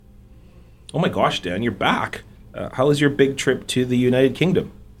Oh my gosh, Dan, you're back. How was your big trip to the United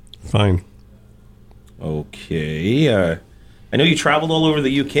Kingdom? Fine. Okay. I know you traveled all over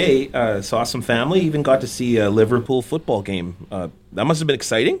the UK, saw some family, even got to see a Liverpool football game. That must have been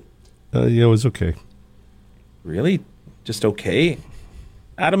exciting. Yeah, it was okay. Really? Just okay?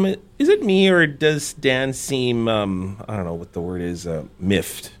 Adam, is it me or does Dan seem, I don't know what the word is,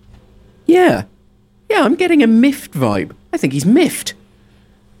 miffed? Yeah, I'm getting a miffed vibe. I think he's miffed.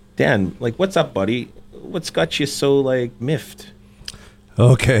 Dan, what's up, buddy? What's got you so, miffed?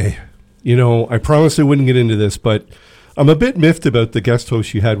 Okay. I promised I wouldn't get into this, but I'm a bit miffed about the guest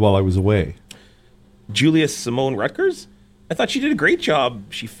host you had while I was away. Julia Simone Rutgers? I thought she did a great job.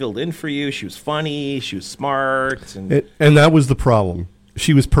 She filled in for you. She was funny. She was smart. And that was the problem.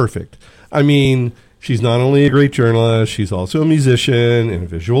 She was perfect. I mean, she's not only a great journalist, she's also a musician and a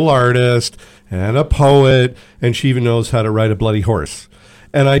visual artist and a poet, and she even knows how to ride a bloody horse.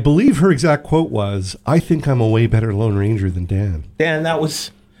 And I believe her exact quote was, "I think I'm a way better Lone Ranger than Dan." Dan, that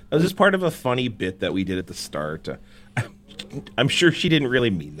was just part of a funny bit that we did at the start. I'm sure she didn't really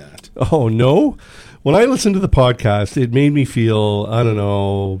mean that. Oh, no? When I listened to the podcast, it made me feel, I don't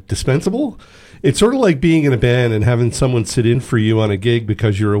know, dispensable. It's sort of like being in a band and having someone sit in for you on a gig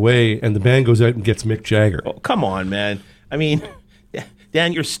because you're away and the band goes out and gets Mick Jagger. Oh, come on, man. I mean,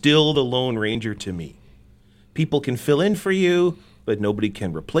 Dan, you're still the Lone Ranger to me. People can fill in for you, but nobody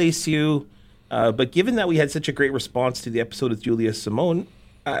can replace you. But given that we had such a great response to the episode with Julia Simone,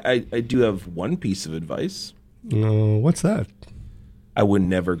 I do have one piece of advice. What's that? I would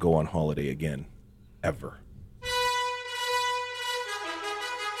never go on holiday again. Ever.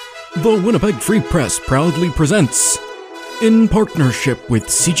 The Winnipeg Free Press proudly presents, in partnership with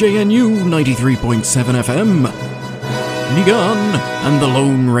CJNU 93.7 FM, Milgaard and the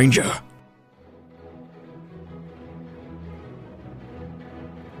Lone Ranger.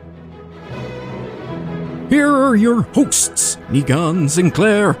 Here are your hosts, Milgaard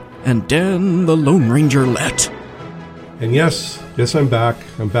Sinclair and Dan the Lone Ranger Lett. And yes, I'm back.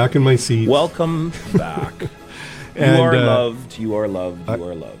 I'm back in my seat. Welcome back. And, you are loved. You are loved. You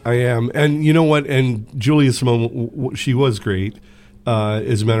are loved. I am. And you know what? And Julia Simone, she was great.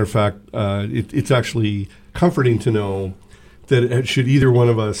 As a matter of fact, it's actually comforting to know that should either one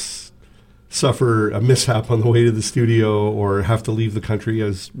of us suffer a mishap on the way to the studio or have to leave the country,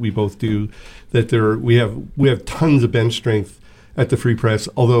 as we both do, that we have tons of bench strength at the Free Press,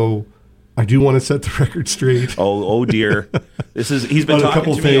 although I do want to set the record straight. Oh dear. He's been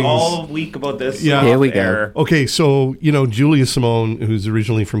talking to me all week about this. Yeah. Here we go. Okay, so, Julia Simone, who's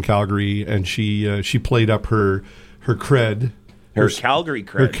originally from Calgary, and she played up her cred. Her Calgary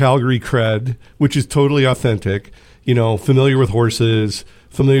cred. Her Calgary cred, which is totally authentic. Familiar with horses,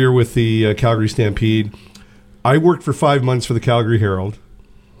 familiar with the Calgary Stampede. I worked for 5 months for the Calgary Herald,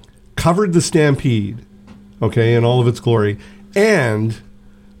 covered the Stampede, okay, in all of its glory, and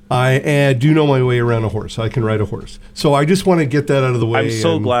I do know my way around a horse. I can ride a horse. So I just want to get that out of the way. I'm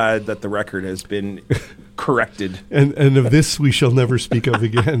so glad that the record has been corrected. And of this we shall never speak of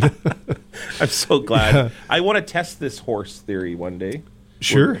again. I'm so glad. Yeah. I want to test this horse theory one day.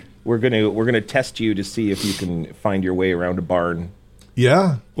 Sure. We're gonna test you to see if you can find your way around a barn.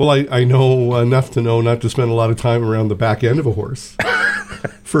 Yeah. Well, I know enough to know not to spend a lot of time around the back end of a horse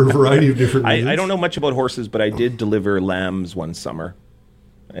for a variety of different reasons. I don't know much about horses, but I did deliver lambs one summer.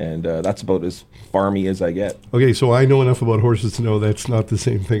 And that's about as farmy as I get. Okay, so I know enough about horses to know that's not the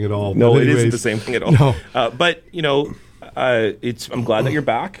same thing at all. No, it isn't the same thing at all. No. But I'm glad that you're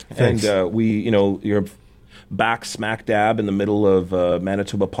back. Thanks. And you're back smack dab in the middle of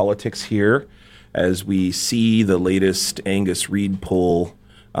Manitoba politics here, as we see the latest Angus Reid poll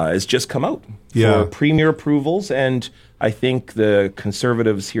has just come out for premier approvals, and I think the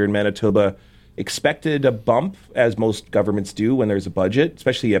Conservatives here in Manitoba expected a bump, as most governments do when there's a budget,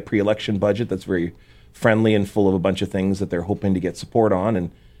 especially a pre-election budget that's very friendly and full of a bunch of things that they're hoping to get support on,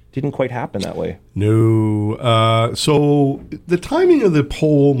 and didn't quite happen that way. No. So the timing of the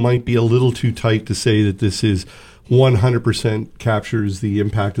poll might be a little too tight to say that this is 100% captures the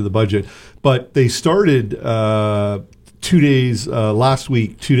impact of the budget. But they started 2 days last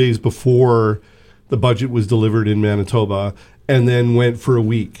week, 2 days before the budget was delivered in Manitoba, and then went for a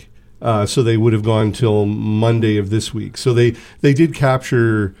week. So they would have gone till Monday of this week. So they did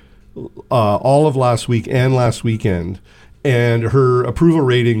capture all of last week and last weekend. And her approval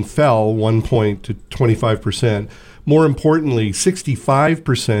rating fell 1 point to 25%. More importantly,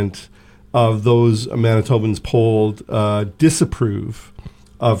 65% of those Manitobans polled disapprove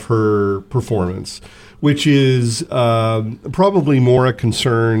of her performance, which is probably more a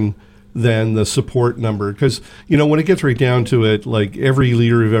concern than the support number. Because, when it gets right down to it, like every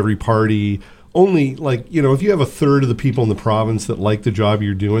leader of every party, only if you have a third of the people in the province that like the job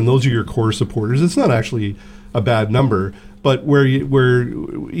you're doing, those are your core supporters. It's not actually a bad number, but where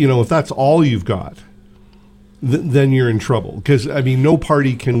if that's all you've got, then you're in trouble. Because, no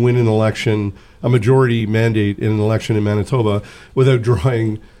party can win an election, a majority mandate in an election in Manitoba, without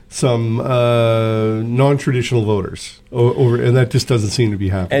drawing some non-traditional voters over, and that just doesn't seem to be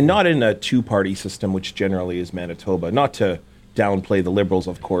happening. And not in a two-party system, which generally is Manitoba. Not to downplay the Liberals,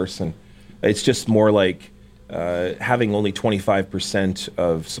 of course, and it's just more like having only 25%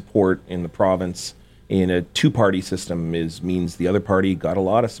 of support in the province in a two-party system means the other party got a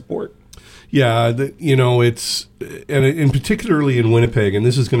lot of support. Yeah, it's, and particularly in Winnipeg, and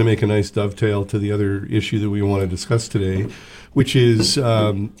this is going to make a nice dovetail to the other issue that we want to discuss today, which is,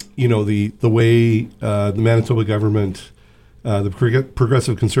 the way the Manitoba government, the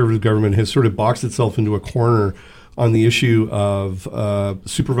progressive conservative government, has sort of boxed itself into a corner on the issue of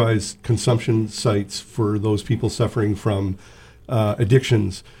supervised consumption sites for those people suffering from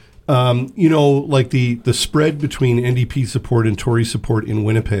addictions. The spread between NDP support and Tory support in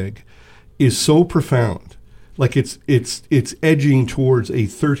Winnipeg is so profound. Like it's edging towards a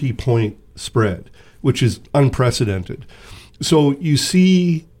 30-point spread, which is unprecedented. So you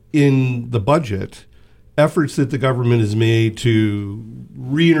see in the budget efforts that the government has made to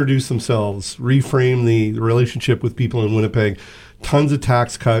reintroduce themselves, reframe the relationship with people in Winnipeg, tons of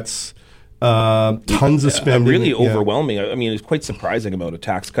tax cuts, tons of spending. Really overwhelming. It's quite surprising amount of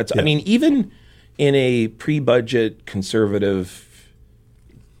tax cuts. Yeah. Even in a pre-budget conservative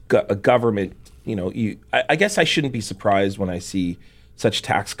government, I guess I shouldn't be surprised when I see such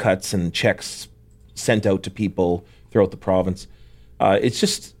tax cuts and checks sent out to people throughout the province. It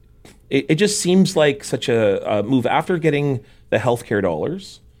just seems like such a move after getting the healthcare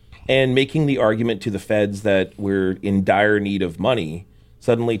dollars and making the argument to the feds that we're in dire need of money.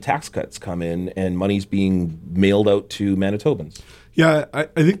 Suddenly tax cuts come in and money's being mailed out to Manitobans. Yeah, I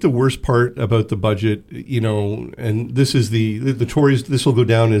think the worst part about the budget, and this is the Tories, this will go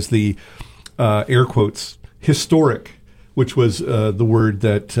down as the air quotes, historic, which was the word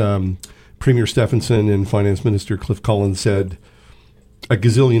that Premier Stephenson and Finance Minister Cliff Cullen said a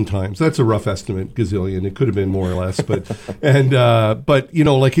gazillion times. That's a rough estimate, gazillion. It could have been more or less, but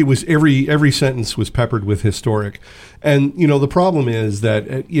it was every sentence was peppered with historic. And the problem is that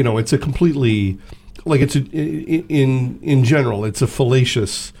it's a completely in general it's a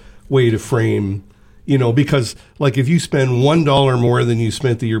fallacious way to frame. Because if you spend $1 more than you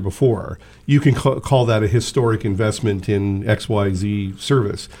spent the year before, you can call that a historic investment in XYZ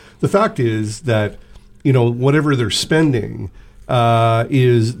service. The fact is that, whatever they're spending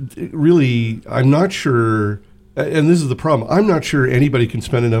is really, I'm not sure, and this is the problem, I'm not sure anybody can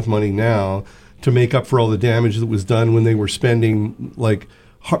spend enough money now to make up for all the damage that was done when they were spending,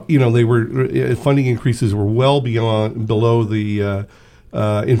 they were, funding increases were well below the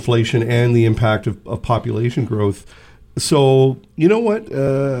inflation and the impact of population growth. So I don't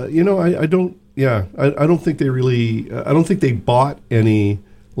think they really, I don't think they bought any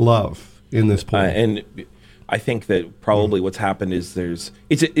love in this poll. And I think that probably what's happened is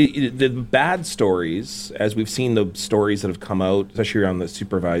the bad stories, as we've seen the stories that have come out, especially around the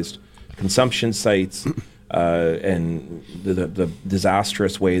supervised consumption sites, and the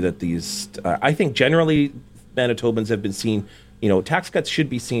disastrous way that these, I think generally Manitobans have been seen. Tax cuts should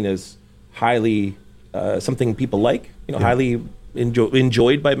be seen as highly something people like, highly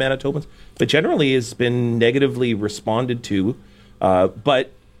enjoyed by Manitobans, but generally has been negatively responded to.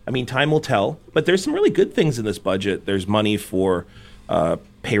 But time will tell. But there's some really good things in this budget. There's money for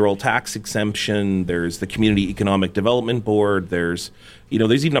payroll tax exemption. There's the Community Economic Development Board. There's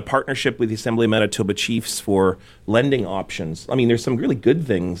even a partnership with the Assembly of Manitoba Chiefs for lending options. There's some really good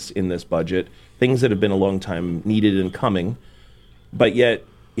things in this budget, things that have been a long time needed and coming. But yet,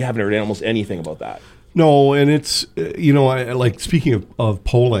 you haven't heard almost anything about that. No, and it's, speaking of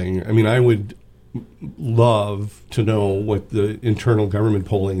polling, I would love to know what the internal government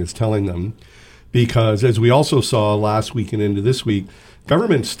polling is telling them, because as we also saw last week and into this week,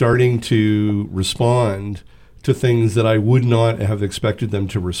 government's starting to respond to things that I would not have expected them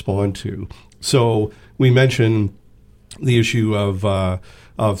to respond to. So we mentioned the issue of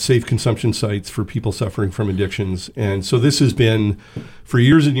safe consumption sites for people suffering from addictions. And so this has been, for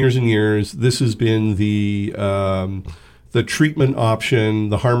years and years and years, this has been the treatment option,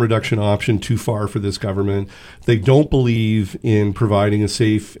 the harm reduction option too far for this government. They don't believe in providing a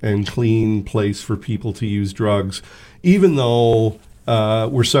safe and clean place for people to use drugs, even though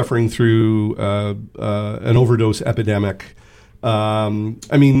we're suffering through an overdose epidemic.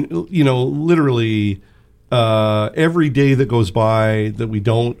 I mean, literally every day that goes by that we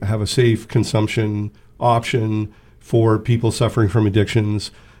don't have a safe consumption option for people suffering from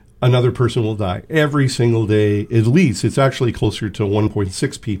addictions, another person will die. Every single day, at least. It's actually closer to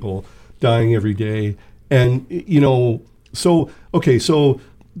 1.6 people dying every day. And, so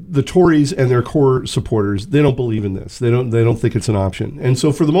the Tories and their core supporters, they don't believe in this. They don't think it's an option. And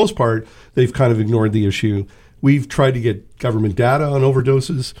so for the most part, they've kind of ignored the issue. We've tried to get government data on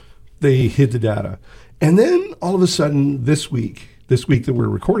overdoses. They hid the data. And then all of a sudden this week that we're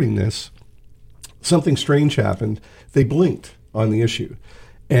recording this, something strange happened. They blinked on the issue.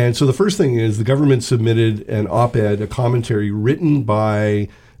 And so the first thing is the government submitted an op-ed, a commentary written by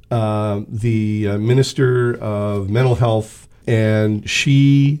the Minister of Mental Health, and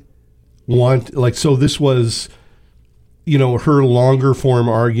she so this was, her longer form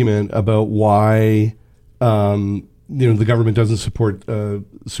argument about why, the government doesn't support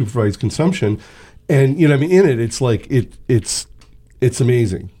supervised consumption. And, in it, it's like, it's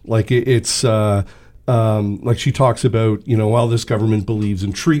amazing. Like it's like she talks about, while this government believes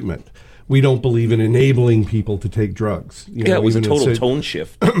in treatment, we don't believe in enabling people to take drugs. It was a total tone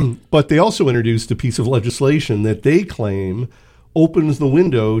shift. But they also introduced a piece of legislation that they claim opens the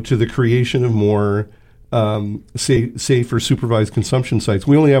window to the creation of more safer supervised consumption sites.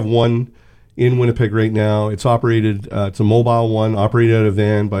 We only have one in Winnipeg right now. It's operated, it's a mobile one, operated out of a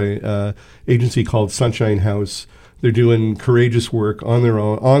van by an agency called Sunshine House. They're doing courageous work on their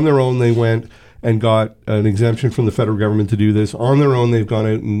own. On their own, they went and got an exemption from the federal government to do this. On their own, they've gone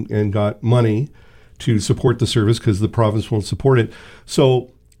out and got money to support the service because the province won't support it.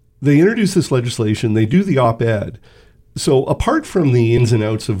 So they introduce this legislation. They do the op-ed. So apart from the ins and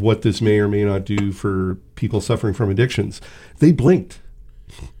outs of what this may or may not do for people suffering from addictions, they blinked.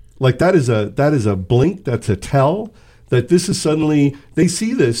 Like that is a blink. That's a tell that this is suddenly, they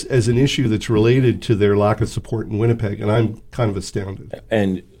see this as an issue that's related to their lack of support in Winnipeg, and I'm kind of astounded.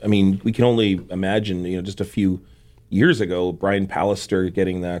 And, I mean, we can only imagine, just a few years ago, Brian Pallister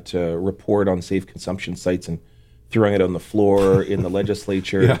getting that report on safe consumption sites and throwing it on the floor in the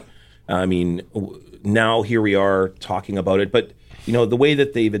legislature. Yeah. I mean, now here we are talking about it, but the way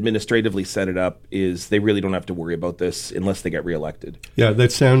that they've administratively set it up is they really don't have to worry about this unless they get reelected. Yeah,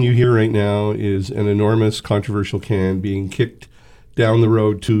 that sound you hear right now is an enormous controversial can being kicked down the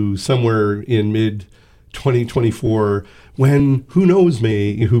road to somewhere in mid-2024 when who knows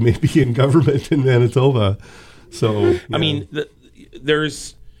who may be in government in Manitoba. So, yeah. I mean,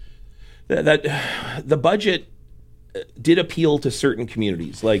 there's the budget did appeal to certain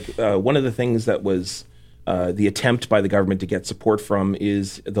communities. Like one of the things that was the attempt by the government to get support from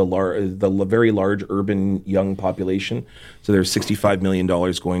is the very large urban young population. So there's $65 million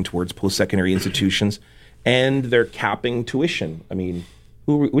going towards post-secondary institutions, and they're capping tuition. I mean,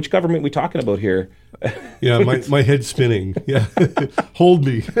 which government are we talking about here? Yeah, my head's spinning. Yeah, hold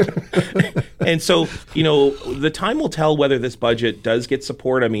me. And so, the time will tell whether this budget does get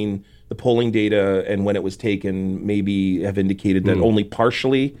support. I mean, the polling data and when it was taken maybe have indicated that only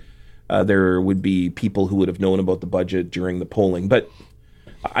partially there would be people who would have known about the budget during the polling. But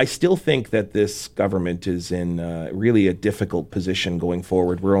I still think that this government is in really a difficult position going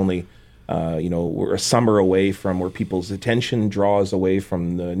forward. We're only, we're a summer away from where people's attention draws away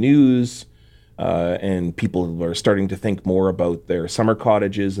from the news, and people are starting to think more about their summer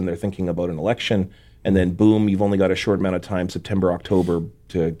cottages, and they're thinking about an election. And then, boom, you've only got a short amount of time, September, October,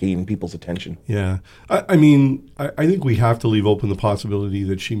 to gain people's attention. Yeah. I mean, I think we have to leave open the possibility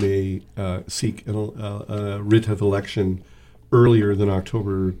that she may seek a writ of election earlier than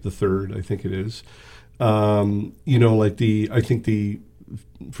October the 3rd, I think it is. I think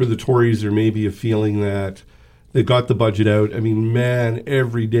for the Tories, there may be a feeling that they've got the budget out. I mean, man,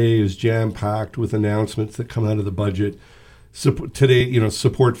 every day is jam-packed with announcements that come out of the budget. Today,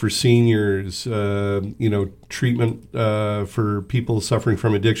 support for seniors, treatment for people suffering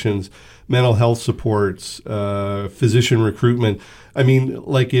from addictions, mental health supports, physician recruitment. I mean,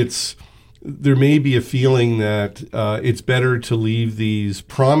 there may be a feeling that it's better to leave these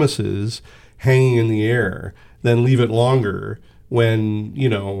promises hanging in the air than leave it longer when,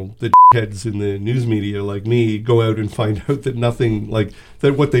 the heads in the news media like me go out and find out that nothing,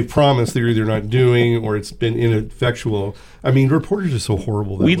 that what they promised they're either not doing or it's been ineffectual. I mean, reporters are so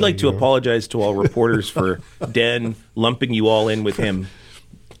horrible. We'd like to apologize to all reporters for Dan lumping you all in with him.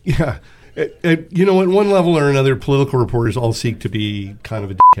 Yeah. At one level or another, political reporters all seek to be kind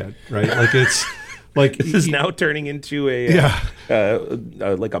of a dickhead, right? Like this is now turning into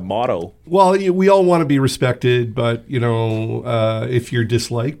like a motto. Well, we all want to be respected, but if you're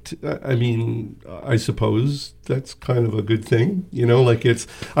disliked, I mean, I suppose that's kind of a good thing. Like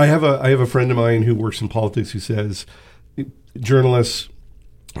I have a friend of mine who works in politics who says journalists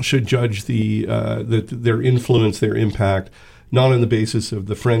should judge their influence, their impact, not on the basis of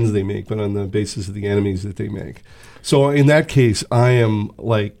the friends they make, but on the basis of the enemies that they make. So in that case, I am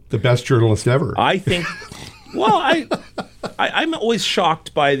like the best journalist ever. I think, well, I'm always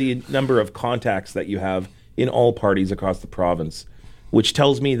shocked by the number of contacts that you have in all parties across the province, which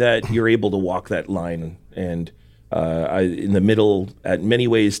tells me that you're able to walk that line and in the middle at many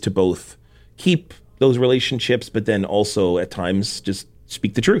ways to both keep those relationships, but then also at times just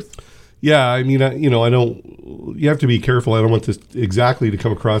speak the truth. Yeah, I mean, I don't. You have to be careful. I don't want this exactly to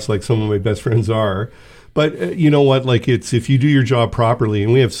come across like some of my best friends are, but you know what? Like, it's if you do your job properly,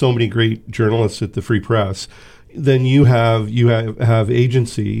 and we have so many great journalists at the Free Press, then you have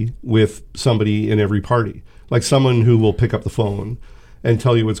agency with somebody in every party, like someone who will pick up the phone and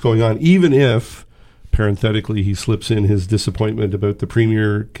tell you what's going on, even if, parenthetically, he slips in his disappointment about the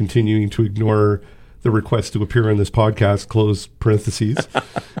Premier continuing to ignore the request to appear on this podcast, close parentheses.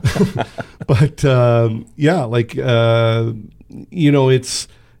 But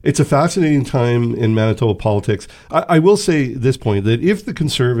it's a fascinating time in Manitoba politics. I will say this point, that if the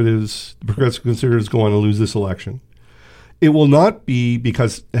progressive conservatives go on to lose this election, it will not be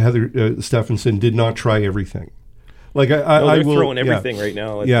because Heather Stephenson did not try everything. Like they're throwing everything right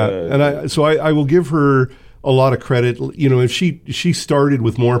now. I will give her a lot of credit. If she started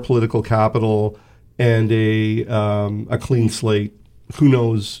with more political capital and a clean slate, who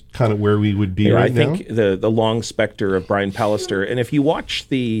knows kind of where we would be right now. I think the long specter of Brian Pallister, and if you watch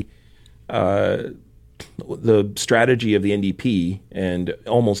the strategy of the NDP and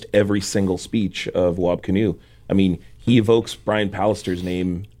almost every single speech of Wab Kinew, I mean, he evokes Brian Pallister's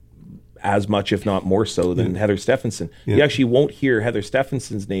name as much, if not more so, than Heather Stephenson. Yeah. You actually won't hear Heather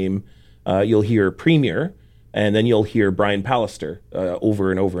Stephenson's name. You'll hear Premier, and then you'll hear Brian Pallister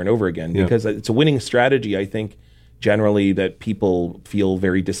over and over and over again, because it's a winning strategy, I think, generally, that people feel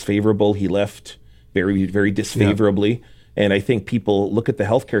very disfavorable. He left very, very disfavorably. And I think people look at the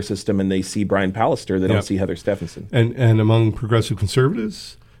healthcare system and they see Brian Pallister. They don't see Heather Stephenson. And among progressive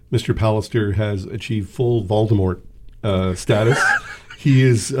conservatives, Mr. Pallister has achieved full Voldemort status. He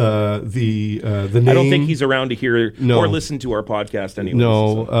is the name. I don't think he's around to hear or listen to our podcast anyway.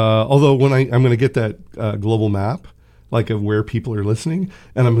 No, although when I'm going to get that global map, like of where people are listening,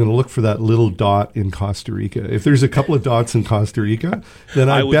 and I'm going to look for that little dot in Costa Rica. If there's a couple of dots in Costa Rica, then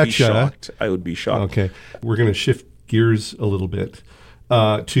I betcha. I would be shocked. Okay, we're going to shift gears a little bit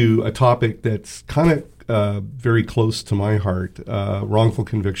to a topic that's kind of very close to my heart: wrongful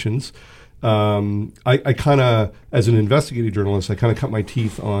convictions. I kind of, as an investigative journalist, I kind of cut my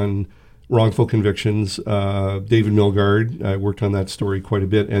teeth on wrongful convictions. David Milgaard, I worked on that story quite a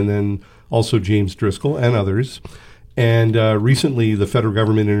bit, and then also James Driscoll and others. And recently, the federal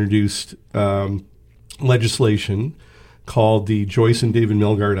government introduced legislation called the Joyce and David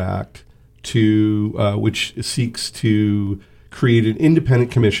Milgaard Act, which seeks to create an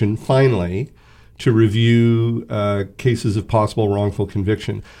independent commission, finally, to review cases of possible wrongful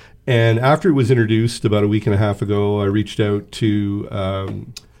conviction. And after it was introduced about a week and a half ago, I reached out to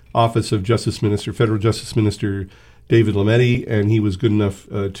Office of Federal Justice Minister David Lametti, and he was good enough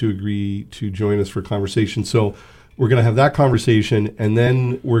to agree to join us for a conversation. So we're going to have that conversation, and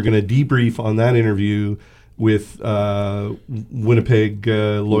then we're going to debrief on that interview with Winnipeg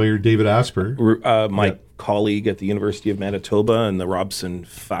lawyer David Asper. My colleague at the University of Manitoba and the Robson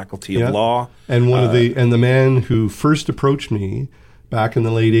Faculty of Law. And the man who first approached me back in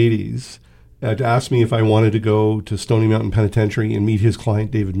the late 80s to ask me if I wanted to go to Stony Mountain Penitentiary and meet his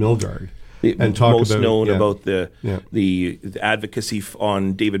client, David Milgaard. And talk most known about the advocacy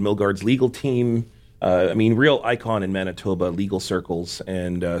on David Milgaard's legal team. Real icon in Manitoba legal circles.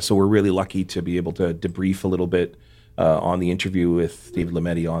 And so we're really lucky to be able to debrief a little bit on the interview with David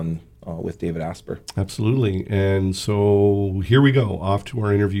Lametti with David Asper. Absolutely. And so here we go, off to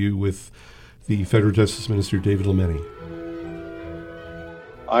our interview with the Federal Justice Minister David Lametti.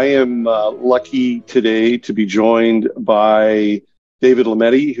 I am lucky today to be joined by David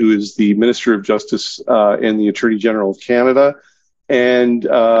Lametti, who is the Minister of Justice and the Attorney General of Canada, and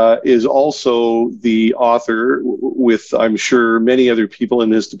is also the author, with, I'm sure, many other people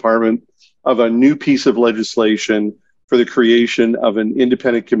in his department, of a new piece of legislation for the creation of an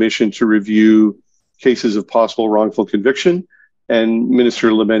independent commission to review cases of possible wrongful conviction. And Minister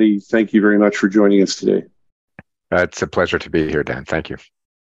Lametti, thank you very much for joining us today. It's a pleasure to be here, Dan. Thank you.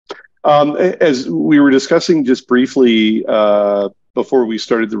 As we were discussing just briefly before we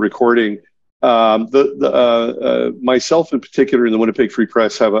started the recording, myself in particular and the Winnipeg Free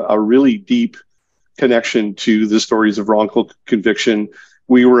Press have a really deep connection to the stories of wrongful conviction.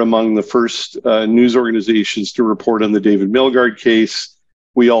 We were among the first news organizations to report on the David Milgaard case.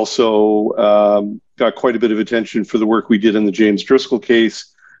 We also got quite a bit of attention for the work we did in the James Driscoll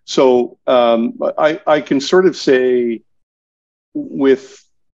case. So I can sort of say with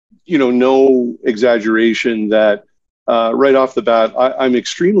no exaggeration that right off the bat, I'm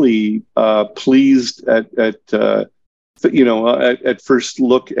extremely pleased at first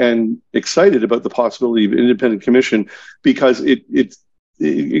look and excited about the possibility of an independent commission, because it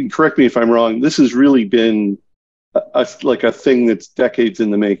correct me if I'm wrong, this has really been a thing that's decades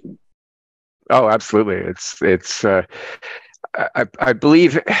in the making. Oh, absolutely. It's I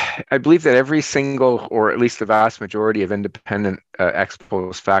believe that every single, or at least the vast majority of independent ex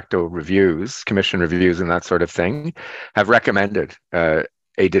post facto reviews, commission reviews, and that sort of thing, have recommended a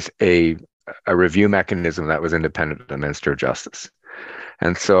review mechanism that was independent of the Minister of Justice.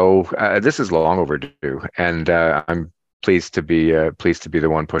 And so this is long overdue, and I'm pleased to be the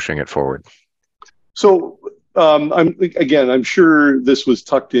one pushing it forward. So I'm sure this was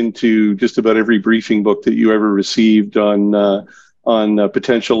tucked into just about every briefing book that you ever received on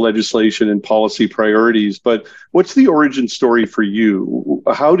potential legislation and policy priorities. But what's the origin story for you?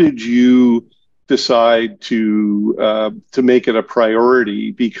 How did you decide to make it a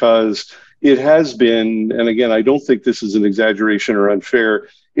priority? Because it has been, and again, I don't think this is an exaggeration or unfair,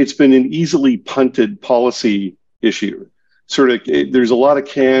 it's been an easily punted policy issue. There's a lot of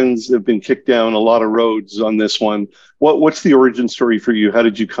cans that have been kicked down a lot of roads on this one. What's the origin story for you? How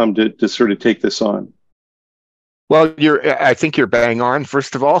did you come to sort of take this on? Well, I think you're bang on.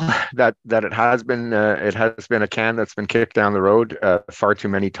 First of all, that it has been a can that's been kicked down the road far too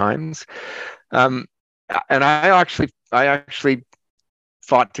many times, and I actually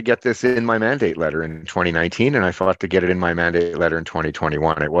fought to get this in my mandate letter in 2019, and I fought to get it in my mandate letter in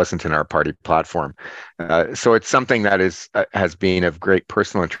 2021. It wasn't in our party platform. So it's something that has been of great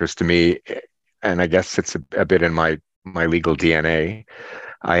personal interest to me, and I guess it's a bit in my legal DNA.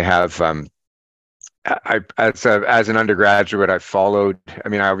 I have, as an undergraduate, I followed,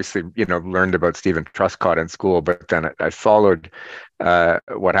 I obviously, learned about Stephen Truscott in school, but then I followed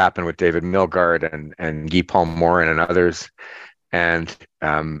what happened with David Milgaard and Guy Paul Morin and others. And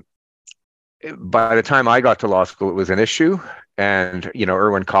by the time I got to law school, it was an issue. And,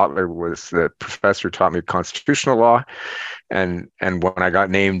 Erwin Kotler was the professor who taught me constitutional law. And when I got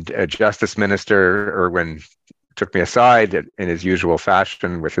named a Justice Minister, Erwin took me aside in his usual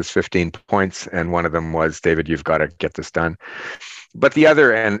fashion with his 15 points. And one of them was, David, you've got to get this done. But the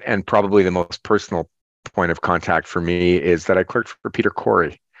other, and probably the most personal point of contact for me, is that I clerked for Peter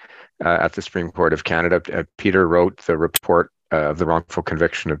Corey at the Supreme Court of Canada. Peter wrote the report of the wrongful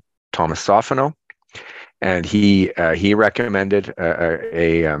conviction of Thomas Sofino, and he recommended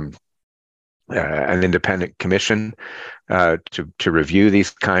an independent commission to review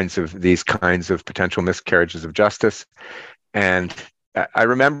these kinds of potential miscarriages of justice. And I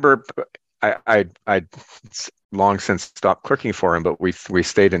remember I'd long since stopped clerking for him, but we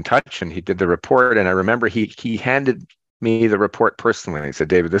stayed in touch, and he did the report. And I remember he handed me the report personally. He said,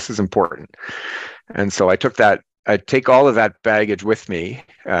 David, this is important. And so I take all of that baggage with me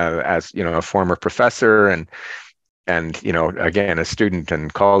as a former professor and again a student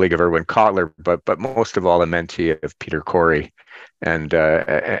and colleague of Erwin Kotler, but most of all a mentee of Peter Corey, and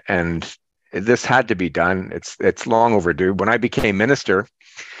this had to be done. It's long overdue. When I became minister,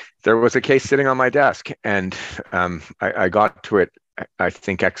 there was a case sitting on my desk, and I got to it, I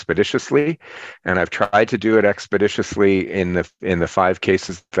think, expeditiously, and I've tried to do it expeditiously in the 5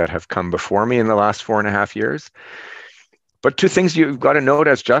 cases that have come before me in the last 4.5 years. But 2 things you've got to note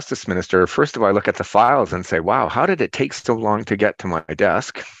as Justice Minister. First of all, I look at the files and say, wow, how did it take so long to get to my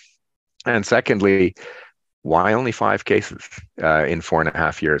desk? And secondly, why only 5 cases in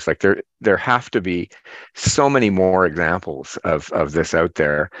 4.5 years? Like there have to be so many more examples of this out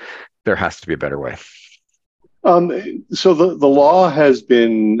there. There has to be a better way. So the law has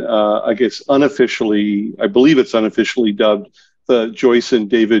been, I guess, unofficially, I believe it's unofficially dubbed the Joyce and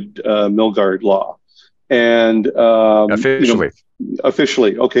David Milgaard law. And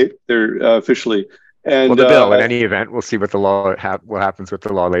officially, okay, they're officially. And well, the bill, in any event, we'll see what the law what happens with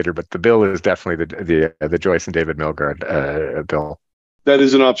the law later. But the bill is definitely the Joyce and David Milgaard bill. That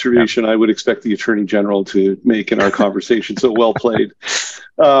is an observation I would expect the Attorney General to make in our conversation. So well played.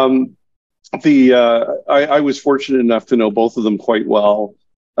 I was fortunate enough to know both of them quite well,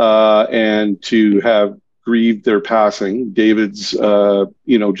 and to have grieved their passing. David's,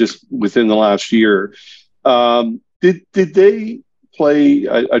 just within the last year. Did they play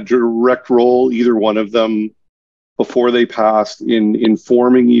a direct role, either one of them, before they passed, in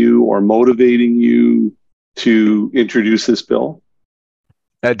informing you or motivating you to introduce this bill?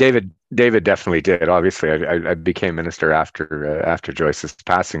 David definitely did. Obviously, I became minister after Joyce's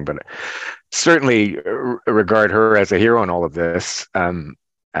passing, but certainly regard her as a hero in all of this.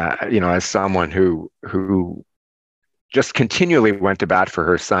 As someone who just continually went to bat for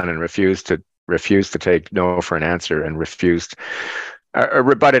her son and refused to take no for an answer, and refused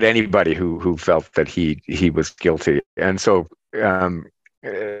rebutted anybody who felt that he was guilty. And so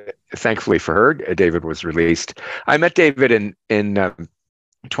thankfully for her, David was released. I met David in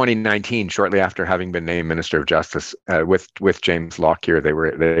 2019, shortly after having been named Minister of Justice, with James Lockyer.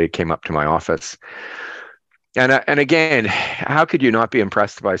 They came up to my office. And again, how could you not be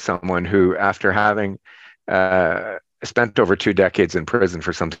impressed by someone who, after having spent over 2 decades in prison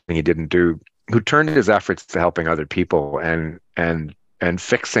for something he didn't do, who turned his efforts to helping other people and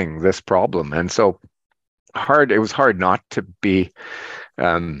fixing this problem? And so it was hard not to be,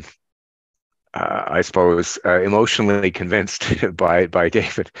 I suppose, emotionally convinced by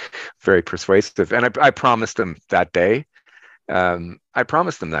David. Very persuasive. And I promised him that day.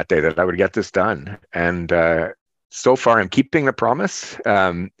 That I would get this done, and so far I'm keeping the promise.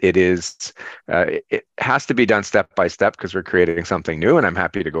 It has to be done step by step because we're creating something new, and I'm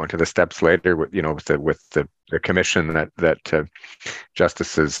happy to go into the steps later with the commission that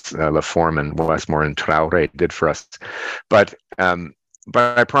Justices Laforme and Westmore and Traoré did for us. But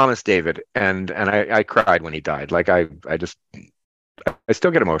I promised David, and I cried when he died. Like I still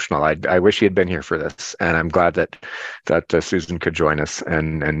get emotional. I wish he had been here for this, and I'm glad that Susan could join us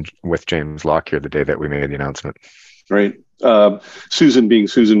and with James Lockyer the day that we made the announcement. Right. Susan being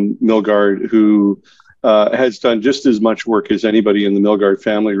Susan Milgaard, who has done just as much work as anybody in the Milgaard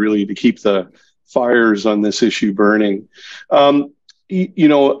family, really, to keep the fires on this issue burning. Again,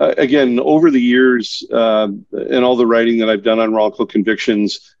 over the years and all the writing that I've done on wrongful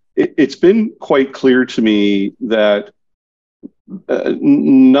convictions, it's been quite clear to me that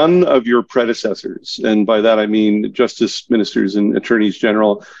none of your predecessors, and by that I mean justice ministers and attorneys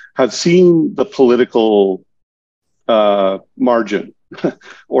general, have seen the political margin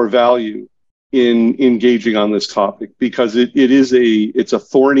or value in engaging on this topic, because it's a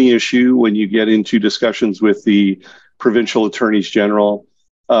thorny issue when you get into discussions with the provincial attorneys general.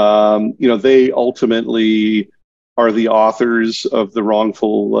 They ultimately are the authors of the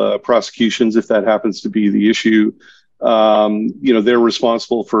wrongful prosecutions, if that happens to be the issue. They're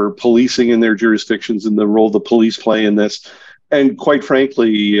responsible for policing in their jurisdictions and the role the police play in this. And quite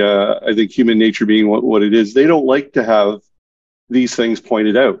frankly, I think human nature being what it is, they don't like to have these things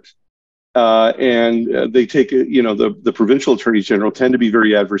pointed out. And they take, the provincial attorneys general tend to be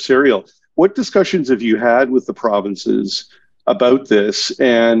very adversarial. What discussions have you had with the provinces about this?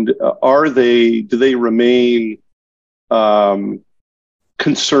 And do they remain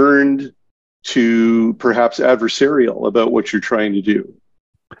concerned to perhaps adversarial about what you're trying to do?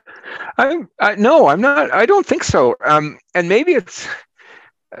 No, I'm not. I don't think so. And maybe it's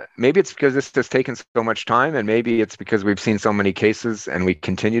because this has taken so much time, and maybe it's because we've seen so many cases and we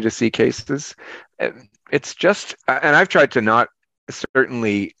continue to see cases. It's just, and I've tried to not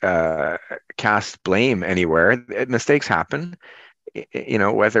certainly cast blame anywhere. Mistakes happen.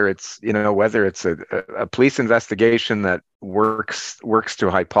 Whether it's a police investigation that works to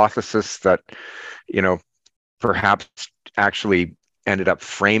a hypothesis that perhaps actually ended up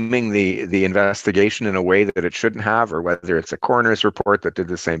framing the investigation in a way that it shouldn't have, or whether it's a coroner's report that did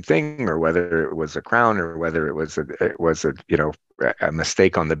the same thing, or whether it was a Crown, or whether it was a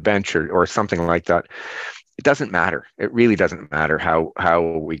mistake on the bench or something like that. It doesn't matter. It really doesn't matter how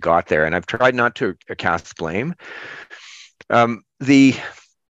we got there. And I've tried not to cast blame. The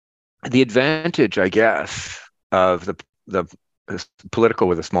advantage, I guess, of the political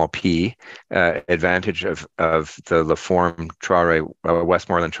with a small p advantage of the Laforme Traoré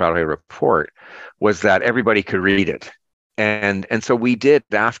Westmoreland Traoré report was that everybody could read it. And so we did,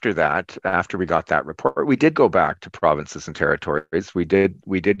 after we got that report, we did go back to provinces and territories. We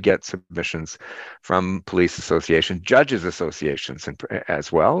did get submissions from police associations, judges associations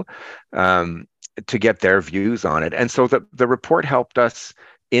as well, to get their views on it. And so the report helped us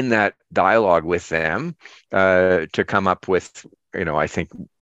in that dialogue with them to come up with, I think,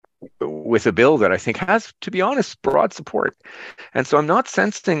 with a bill that I think has, to be honest, broad support. And so I'm not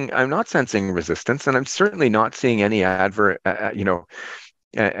sensing resistance, and I'm certainly not seeing any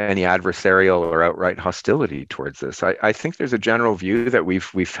any adversarial or outright hostility towards this. I think there's a general view that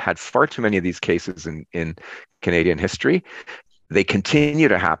we've had far too many of these cases in Canadian history. They continue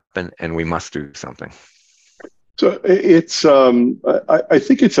to happen, and we must do something. So it's I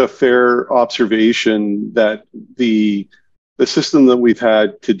think it's a fair observation that the system that we've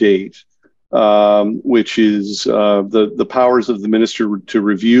had to date, which is the powers of the minister to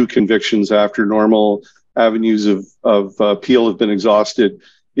review convictions after normal avenues of appeal have been exhausted,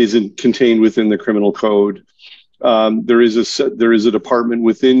 isn't contained within the criminal code. There is a department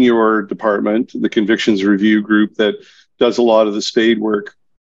within your department, the convictions review group, that does a lot of the spade work,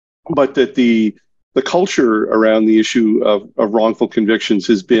 but that the culture around the issue of wrongful convictions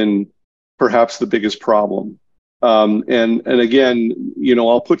has been perhaps the biggest problem. And again,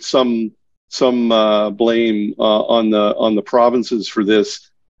 I'll put some blame on the provinces for this.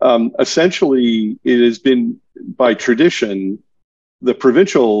 Essentially, it has been, by tradition, the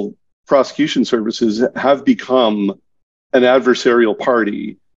provincial prosecution services have become an adversarial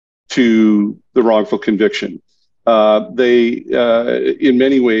party to the wrongful conviction. They, in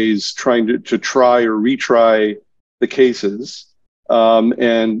many ways, trying to try or retry the cases.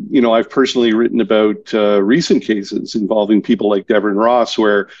 And I've personally written about recent cases involving people like Devon Ross,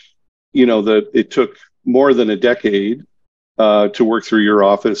 where that it took more than a decade to work through your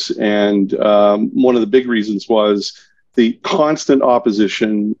office, and one of the big reasons was the constant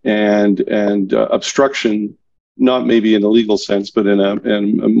opposition and obstruction, not maybe in a legal sense, but in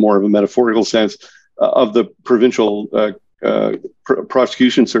a more of a metaphorical sense, of the provincial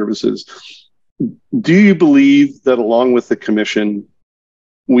prosecution services. Do you believe that, along with the commission,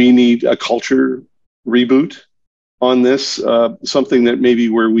 we need a culture reboot on this? Something that maybe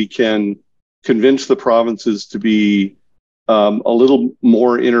where we can convince the provinces to be a little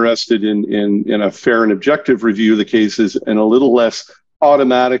more interested in a fair and objective review of the cases, and a little less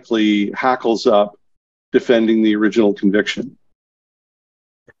automatically hackles up defending the original conviction?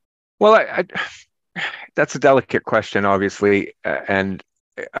 Well, that's a delicate question, obviously, and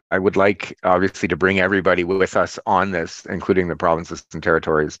I would like, obviously, to bring everybody with us on this, including the provinces and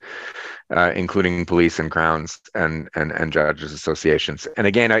territories, including police and crowns and judges associations. And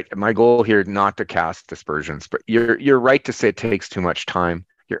again, my goal here, not to cast aspersions, but you're right to say it takes too much time.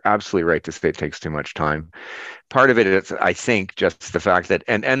 You're absolutely right to say it takes too much time. Part of it is, I think, just the fact that,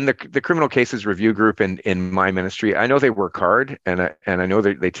 and the criminal cases review group in my ministry, I know they work hard, and I know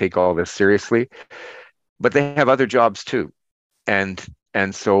they take all this seriously, but they have other jobs too. And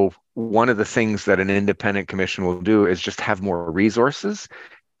so one of the things that an independent commission will do is just have more resources,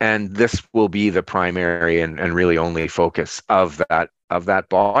 and this will be the primary and really only focus of that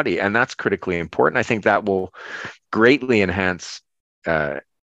body, and that's critically important. I think that will greatly enhance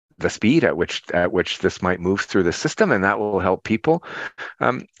the speed at which this might move through the system, and that will help people.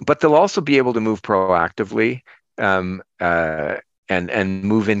 But they'll also be able to move proactively and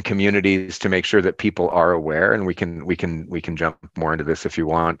move in communities to make sure that people are aware. And we can jump more into this if you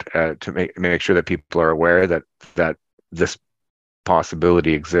want, to make sure that people are aware that this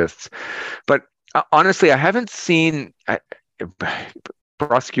possibility exists. But honestly, I haven't seen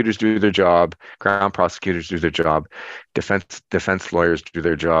prosecutors do their job, Crown prosecutors do their job, defense lawyers do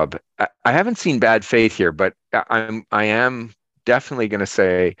their job. I haven't seen bad faith here, but I am definitely going to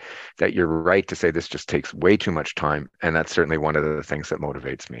say that you're right to say this just takes way too much time, and that's certainly one of the things that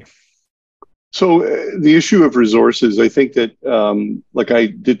motivates me. So the issue of resources, I think that, like I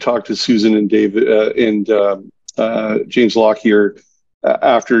did talk to Susan and David and James Lockyer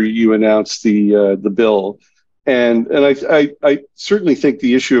after you announced the bill. And I certainly think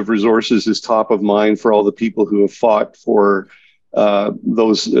the issue of resources is top of mind for all the people who have fought for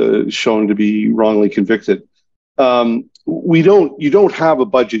those shown to be wrongly convicted. You don't have a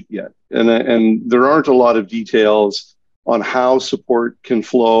budget yet, and there aren't a lot of details on how support can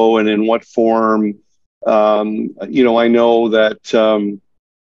flow and in what form. I know that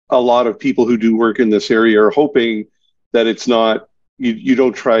a lot of people who do work in this area are hoping that it's not. You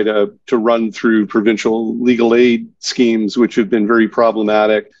don't try to run through provincial legal aid schemes, which have been very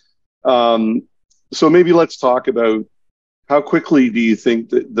problematic. So maybe let's talk about how quickly do you think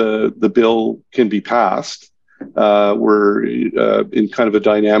that the bill can be passed? We're in kind of a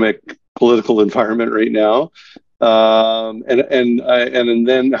dynamic political environment right now, and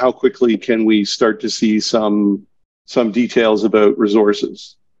then how quickly can we start to see some details about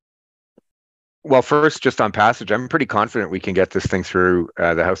resources? Well, first, just on passage, I'm pretty confident we can get this thing through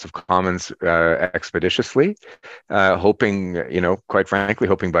the House of Commons expeditiously, hoping, quite frankly,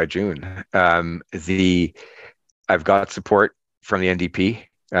 hoping by June. I've got support from the NDP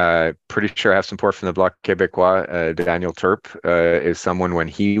Pretty sure I have support from the Bloc Québécois. Daniel Turp is someone when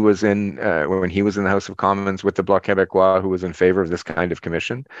he was in the House of Commons with the Bloc Québécois who was in favor of this kind of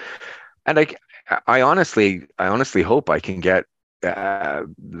commission. And I honestly hope I can get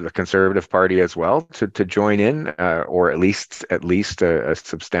the Conservative Party as well to join in, or at least a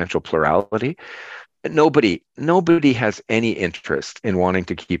substantial plurality. Nobody has any interest in wanting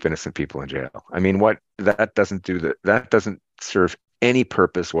to keep innocent people in jail. I mean, that doesn't serve any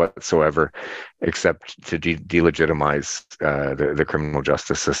purpose whatsoever, except to delegitimize the criminal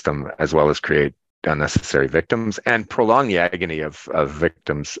justice system, as well as create unnecessary victims and prolong the agony of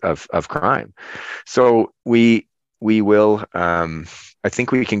victims of crime. So we will. I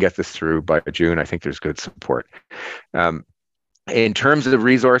think we can get this through by June. I think there's good support. In terms of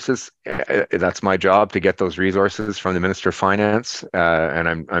resources, that's my job to get those resources from the Minister of Finance,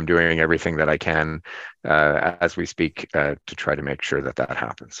 and I'm doing everything that I can as we speak to try to make sure that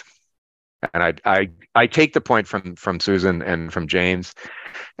happens. And I take the point from Susan and from James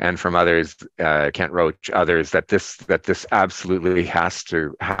and from others, Kent Roach, others, that this absolutely has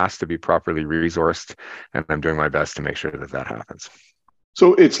to be properly resourced, and I'm doing my best to make sure that happens.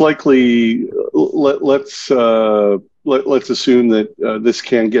 So it's likely. Let's assume that this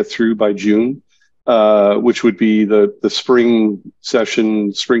can get through by June, which would be the spring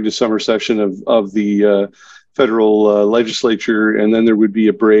to summer session of the federal legislature, and then there would be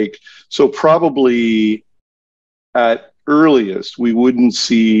a break. So probably at earliest, we wouldn't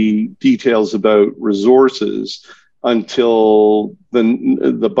see details about resources until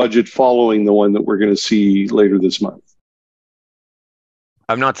the budget following the one that we're going to see later this month.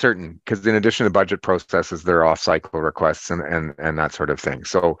 I'm not certain, because in addition to budget processes, there are off-cycle requests and that sort of thing.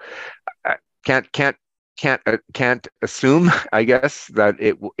 So can't assume, I guess, that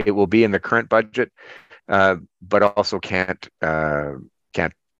it will be in the current budget, but also can't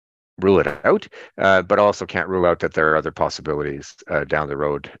rule it out, but also can't rule out that there are other possibilities down the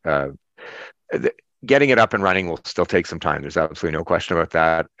road. Getting it up and running will still take some time. There's absolutely no question about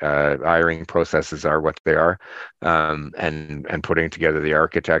that. Hiring processes are what they are, and putting together the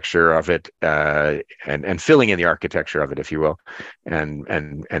architecture of it, and filling in the architecture of it, if you will,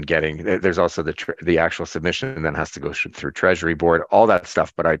 and getting. There's also the actual submission then has to go through Treasury Board, all that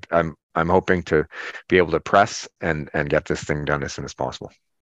stuff. But I'm hoping to be able to press and get this thing done as soon as possible.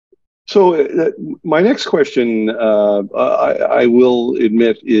 So my next question, I will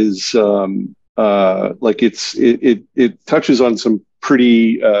admit, is. It touches on some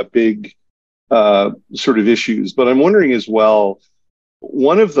pretty big sort of issues, but I'm wondering as well,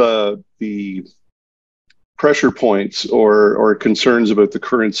 one of the pressure points or concerns about the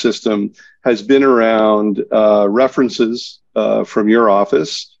current system has been around references from your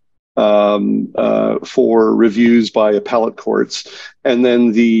office for reviews by appellate courts, and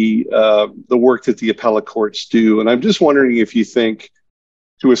then the work that the appellate courts do. And I'm just wondering if you think,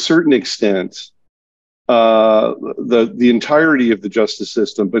 to a certain extent, the entirety of the justice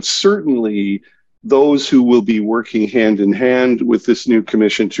system, but certainly those who will be working hand in hand with this new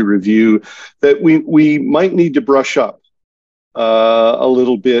commission to review, that we might need to brush up a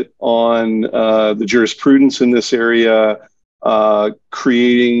little bit on the jurisprudence in this area,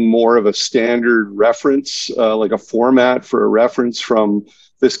 creating more of a standard reference, like a format for a reference from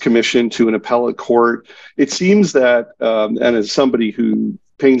this commission to an appellate court. It seems that, and as somebody who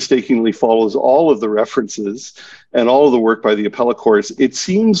painstakingly follows all of the references and all of the work by the appellate courts, it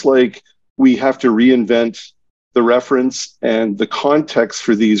seems like we have to reinvent the reference and the context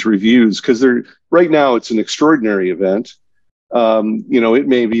for these reviews, because right now it's an extraordinary event. It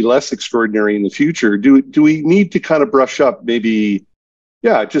may be less extraordinary in the future. Do we need to kind of brush up, maybe?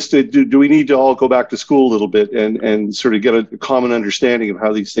 Yeah, do we need to all go back to school a little bit and sort of get a common understanding of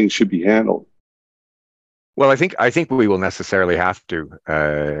how these things should be handled? Well, I think we will necessarily have to.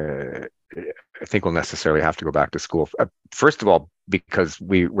 I think we'll necessarily have to go back to school. First of all, because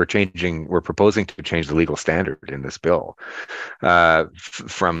we're proposing to change the legal standard in this bill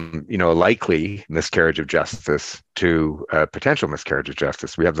from likely miscarriage of justice to potential miscarriage of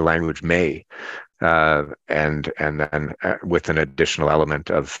justice. We have the language may, and then with an additional element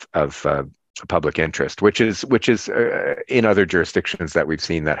of public interest, which is in other jurisdictions that we've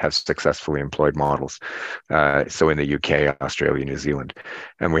seen that have successfully employed models. So in the UK, Australia, New Zealand,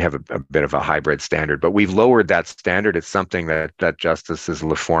 and we have a bit of a hybrid standard, but we've lowered that standard. It's something that Justices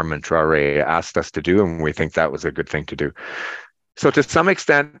Laforme and Traoré asked us to do, and we think that was a good thing to do. So to some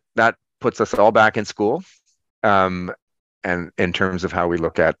extent, that puts us all back in school, and in terms of how we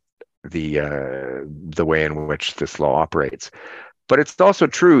look at the way in which this law operates. But it's also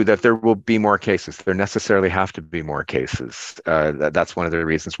true that there will be more cases. There necessarily have to be more cases. That's one of the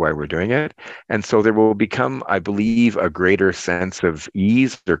reasons why we're doing it. And so there will become, I believe, a greater sense of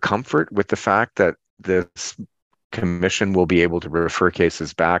ease or comfort with the fact that this commission will be able to refer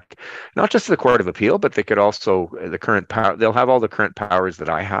cases back, not just to the Court of Appeal, but they could also, they'll have all the current powers that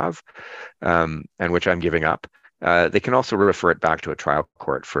I have, and which I'm giving up. They can also refer it back to a trial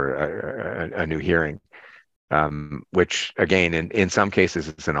court for a new hearing. Which again, in some cases,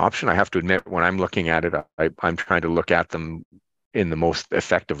 is an option. I have to admit, when I'm looking at it, I'm trying to look at them in the most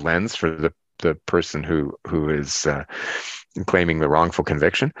effective lens for the person who is claiming the wrongful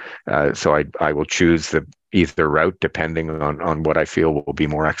conviction. So I will choose either route depending on what I feel will be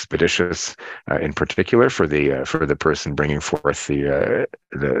more expeditious, in particular for the person bringing forth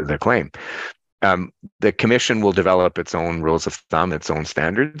the claim. The commission will develop its own rules of thumb, its own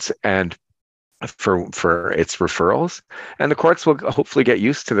standards, and for its referrals, and the courts will hopefully get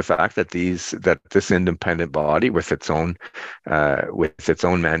used to the fact that this independent body with its own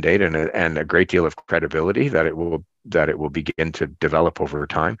mandate and a great deal of credibility that it will begin to develop over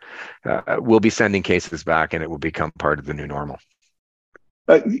time, will be sending cases back, and it will become part of the new normal.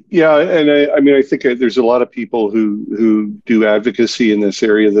 Yeah, and I mean, I think there's a lot of people who do advocacy in this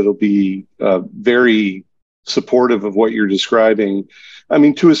area that'll be very supportive of what you're describing. I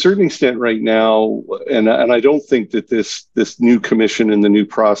mean, to a certain extent right now, and I don't think that this new commission and the new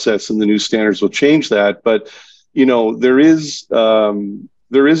process and the new standards will change that, but there is a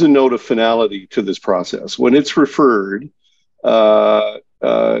note of finality to this process. When it's referred to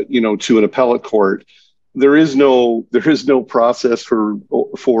an appellate court, there is no process for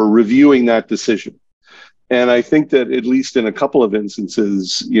reviewing that decision. And I think that at least in a couple of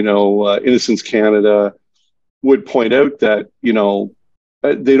instances, Innocence Canada would point out that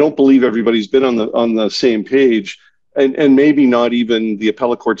they don't believe everybody's been on the same page, and maybe not even the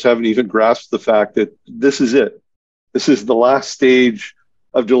appellate courts haven't even grasped the fact that this is it. This is the last stage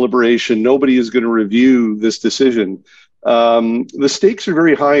of deliberation. Nobody is going to review this decision. The stakes are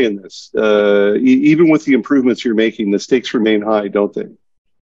very high in this. Even with the improvements you're making, the stakes remain high, don't they?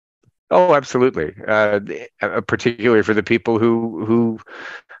 Oh, absolutely. Particularly for the people who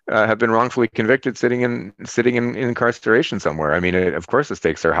have been wrongfully convicted, sitting in incarceration somewhere. I mean, of course, the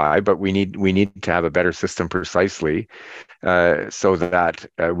stakes are high, but we need to have a better system precisely, so that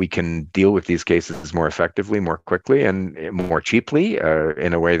we can deal with these cases more effectively, more quickly, and more cheaply,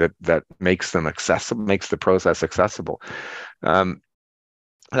 in a way that makes them accessible, makes the process accessible.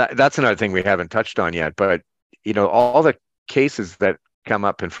 That's another thing we haven't touched on yet. But all the cases that come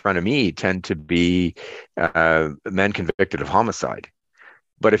up in front of me tend to be men convicted of homicide.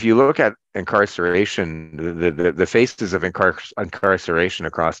 But if you look at incarceration, the faces of incarceration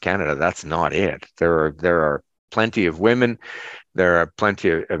across Canada, that's not it. There are plenty of women, there are plenty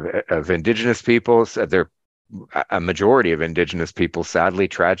of Indigenous peoples, a majority of Indigenous people, sadly,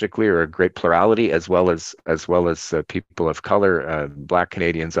 tragically, or a great plurality, as well as people of color, Black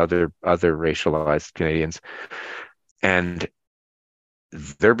Canadians, other racialized Canadians, and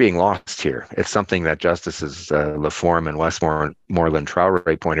they're being lost here. It's something that Justices Laforme and Westmoreland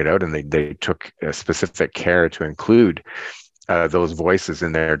Traoré pointed out, and they took specific care to include those voices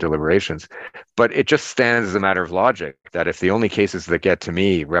in their deliberations. But it just stands as a matter of logic that if the only cases that get to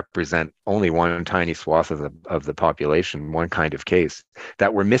me represent only one tiny swath of the population, one kind of case,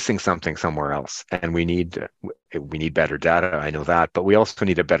 that we're missing something somewhere else, and we need better data. I know that, but we also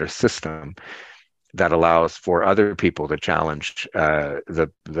need a better system that allows for other people to challenge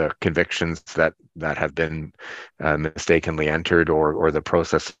the convictions that have been mistakenly entered, or the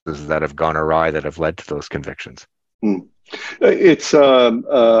processes that have gone awry that have led to those convictions. It's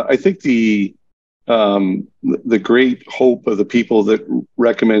I think the great hope of the people that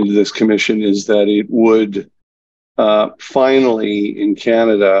recommended this commission is that it would finally in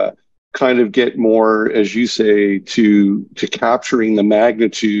Canada kind of get more, as you say, to capturing the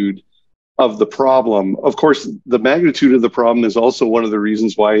magnitude of the problem. Of course, the magnitude of the problem is also one of the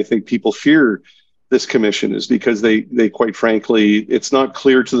reasons why I think people fear this commission, is because they quite frankly, it's not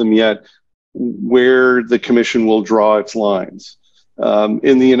clear to them yet where the commission will draw its lines.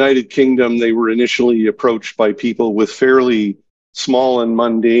 In the United Kingdom, they were initially approached by people with fairly small and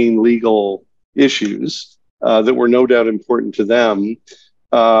mundane legal issues that were no doubt important to them.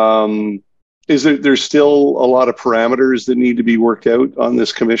 There's still a lot of parameters that need to be worked out on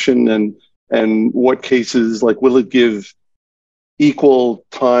this commission, and what cases, like, will it give equal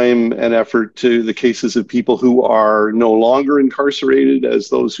time and effort to the cases of people who are no longer incarcerated as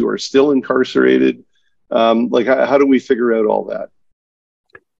those who are still incarcerated? How do we figure out all that?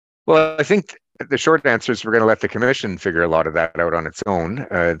 Well, I think the short answer is we're going to let the commission figure a lot of that out on its own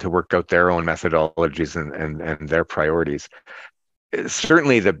to work out their own methodologies and their priorities.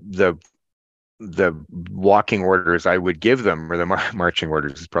 Certainly, the walking orders I would give them, or the marching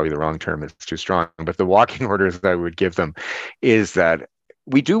orders is probably the wrong term, it's too strong, but the walking orders I would give them is that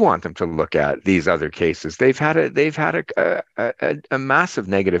we do want them to look at these other cases. They've had a massive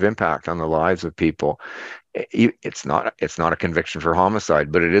negative impact on the lives of people. It's not a conviction for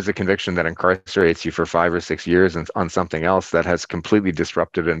homicide, but it is a conviction that incarcerates you for 5 or 6 years on something else that has completely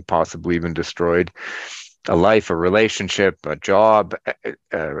disrupted and possibly even destroyed a life, a relationship, a job,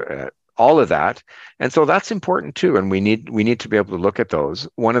 all of that. And so that's important too. And we need to be able to look at those.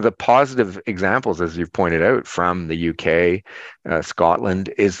 One of the positive examples, as you've pointed out, from the UK,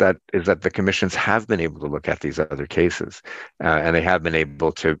 Scotland, is that the commissions have been able to look at these other cases, and they have been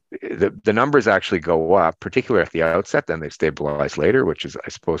able to. The numbers actually go up, particularly at the outset. Then they stabilize later, which is, I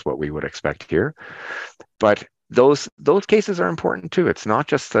suppose, what we would expect here. But those cases are important too. It's not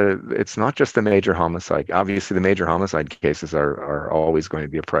just the major homicide. Obviously, the major homicide cases are always going to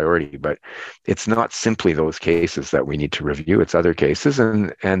be a priority, but it's not simply those cases that we need to review. It's other cases,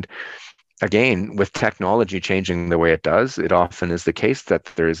 and again, with technology changing the way it does, it often is the case that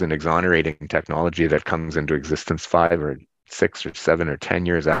there is an exonerating technology that comes into existence 5 or 6 or 7 or 10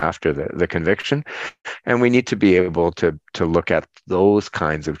 years after the conviction, and we need to be able to look at those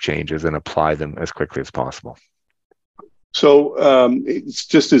kinds of changes and apply them as quickly as possible. So it's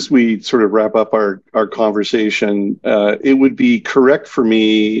just as we sort of wrap up our conversation, it would be correct for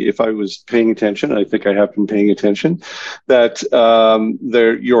me, if I was paying attention, I think I have been paying attention, that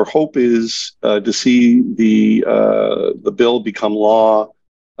your hope is to see the bill become law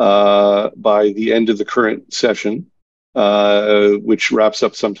by the end of the current session, which wraps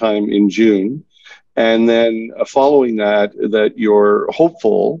up sometime in June. And then following that you're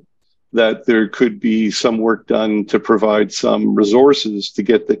hopeful that there could be some work done to provide some resources to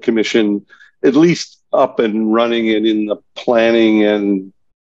get the commission at least up and running and in the planning and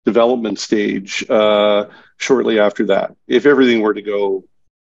development stage shortly after that, if everything were to go,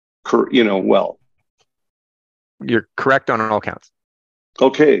 well. You're correct on all counts.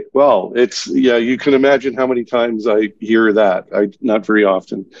 Okay, well, you can imagine how many times I hear that. Not very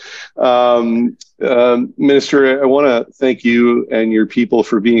often. Minister, I want to thank you and your people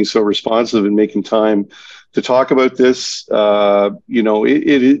for being so responsive and making time to talk about this.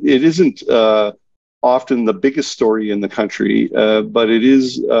 It isn't often the biggest story in the country, but it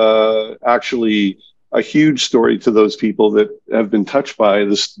is actually a huge story to those people that have been touched by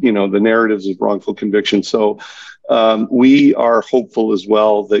this, the narratives of wrongful conviction. So we are hopeful as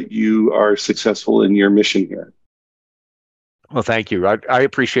well that you are successful in your mission here. Well, thank you. I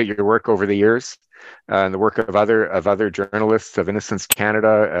appreciate your work over the years, and the work of other journalists, of Innocence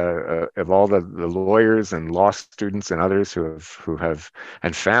Canada, of all the lawyers and law students and others who have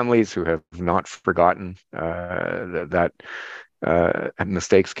and families who have not forgotten that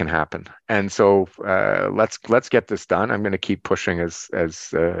mistakes can happen. And so let's get this done. I'm going to keep pushing as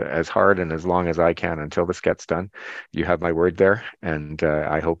hard and as long as I can until this gets done. You have my word there, and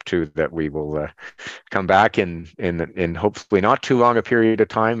I hope too that we will come back in hopefully not too long a period of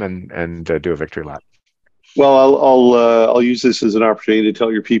time and do a victory lap. Well, I'll use this as an opportunity to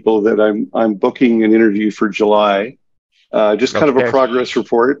tell your people that I'm booking an interview for July, just kind of a progress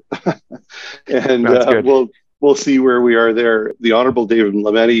report, and we'll see where we are there. The Honourable David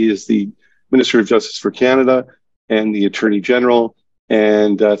Lametti is the Minister of Justice for Canada and the Attorney General.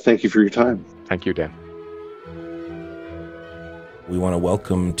 And thank you for your time. Thank you, Dan. We want to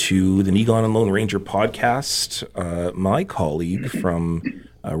welcome to the Milgaard and Lone Ranger podcast my colleague from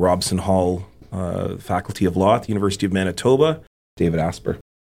Robson Hall Faculty of Law at the University of Manitoba, David Asper.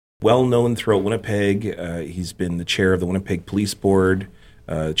 Well known throughout Winnipeg. He's been the chair of the Winnipeg Police Board,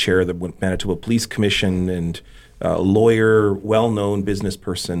 chair of the Manitoba Police Commission, and lawyer, well-known business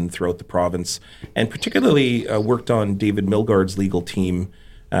person throughout the province, and particularly worked on David Milgaard's legal team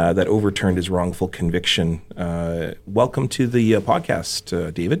that overturned his wrongful conviction. Welcome to the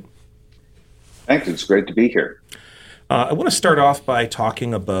podcast, David. Thanks. It's great to be here. I want to start off by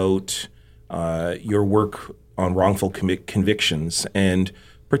talking about your work on wrongful convictions, and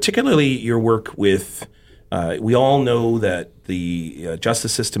particularly your work with we all know that the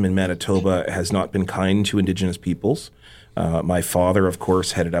justice system in Manitoba has not been kind to Indigenous peoples. My father, of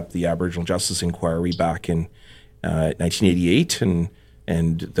course, headed up the Aboriginal Justice Inquiry back in 1988,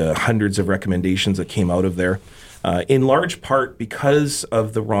 and the hundreds of recommendations that came out of there, in large part because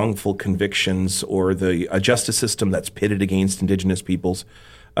of the wrongful convictions or the justice system that's pitted against Indigenous peoples.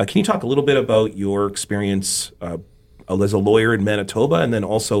 Can you talk a little bit about your experience as a lawyer in Manitoba, and then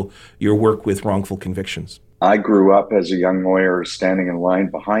also your work with wrongful convictions. I grew up as a young lawyer standing in line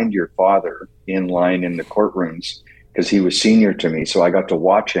behind your father in line in the courtrooms because he was senior to me. So I got to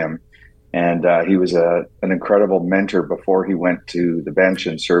watch him. And he was an incredible mentor before he went to the bench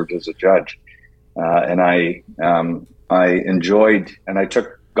and served as a judge. And I enjoyed, and I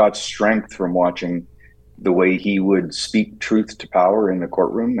got strength from watching the way he would speak truth to power in the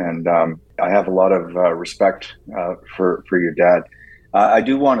courtroom. And I have a lot of respect for your dad. I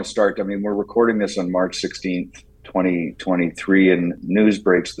do want to start. I mean, we're recording this on March 16th, 2023, and news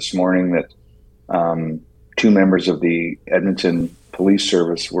breaks this morning that 2 members of the Edmonton Police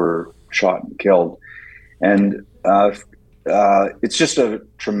Service were shot and killed. And it's just a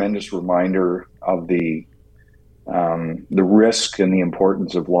tremendous reminder of the risk and the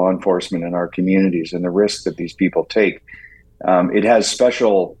importance of law enforcement in our communities and the risk that these people take. It has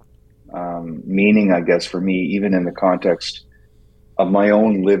special meaning, I guess, for me, even in the context of my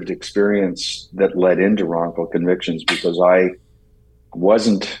own lived experience that led into wrongful convictions, because I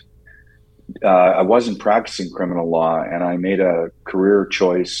wasn't practicing criminal law, and I made a career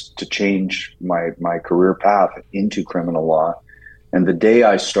choice to change my career path into criminal law. And the day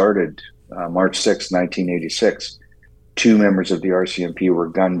I started, March 6, 1986, 2 members of the RCMP were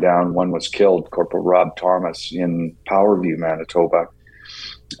gunned down. One was killed, Corporal Rob Thomas, in Powerview, Manitoba.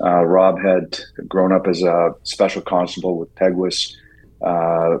 Rob had grown up as a special constable with Peguis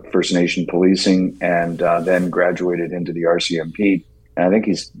First Nation policing, and then graduated into the RCMP. And I think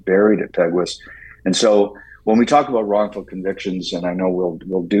he's buried at Peguis. And so when we talk about wrongful convictions, and I know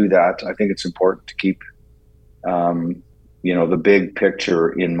we'll do that, I think it's important to keep, the big picture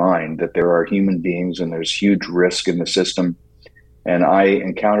in mind, that there are human beings and there's huge risk in the system. And I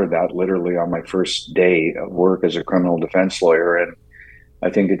encountered that literally on my first day of work as a criminal defense lawyer. And I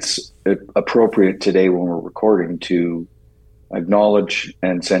think it's appropriate today when we're recording to acknowledge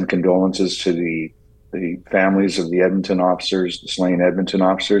and send condolences to the families of the Edmonton officers, the slain Edmonton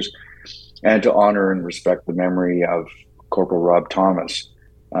officers, and to honor and respect the memory of Corporal Rob Thomas,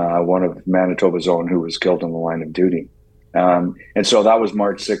 one of Manitoba's own, who was killed in the line of duty. And so that was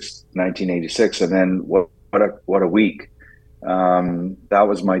March 6th, 1986. And then what a week. That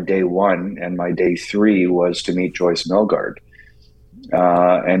was my day 1. And my day 3 was to meet Joyce Milgaard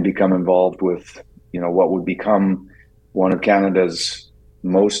and become involved with, what would become one of Canada's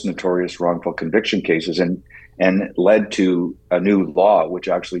most notorious wrongful conviction cases, and led to a new law which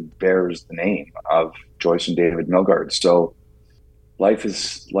actually bears the name of Joyce and David Milgaard. So life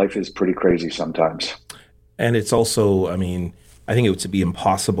is pretty crazy sometimes. And it's also, I think it would be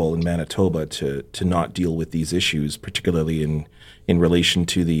impossible in Manitoba to not deal with these issues, particularly in relation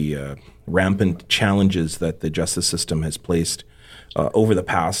to the rampant challenges that the justice system has placed over the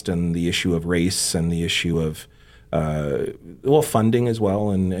past, and the issue of race and the issue of funding as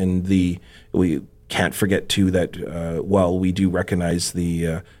well, and we can't forget too that while we do recognize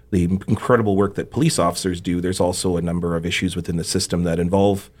the incredible work that police officers do, there's also a number of issues within the system that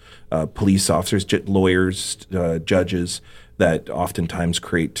involve police officers, lawyers, judges, that oftentimes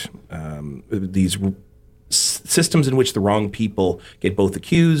create these systems in which the wrong people get both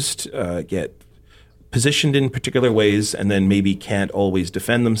accused, get positioned in particular ways, and then maybe can't always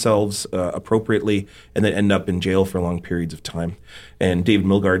defend themselves appropriately, and then end up in jail for long periods of time. And David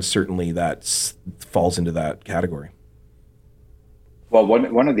Milgaard, certainly that falls into that category. Well,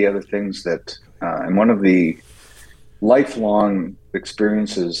 one of the other things that, and one of the lifelong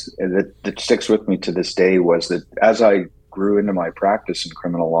experiences that sticks with me to this day, was that as I grew into my practice in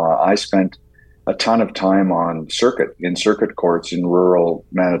criminal law, I spent a ton of time in circuit courts in rural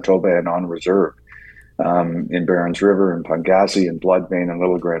Manitoba and on reserve. In Barons River and Pungassi and Bloodvein and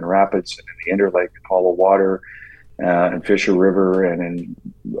Little Grand Rapids and in the Interlake and Hollow Water and Fisher River and in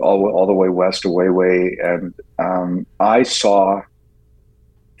all the way west to Wayway. And I saw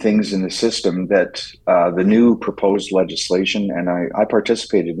things in the system that the new proposed legislation, and I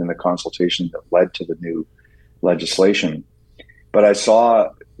participated in the consultation that led to the new legislation, but I saw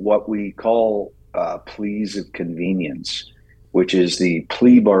what we call pleas of convenience, which is the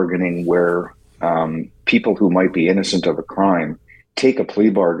plea bargaining where people who might be innocent of a crime take a plea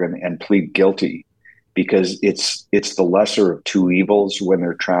bargain and plead guilty because it's the lesser of two evils when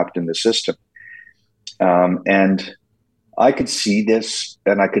they're trapped in the system. And I could see this,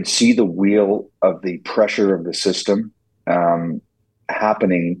 and I could see the wheel of the pressure of the system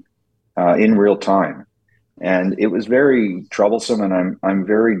happening in real time. And it was very troublesome, and I'm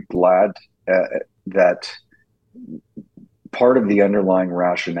very glad that part of the underlying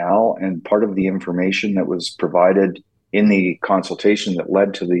rationale and part of the information that was provided in the consultation that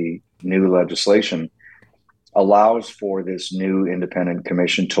led to the new legislation allows for this new independent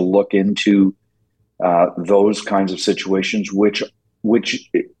commission to look into those kinds of situations, which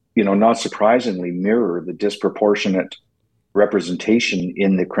not surprisingly mirror the disproportionate representation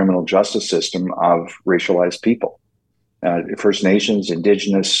in the criminal justice system of racialized people, First Nations,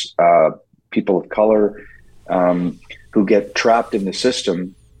 Indigenous, people of color, who get trapped in the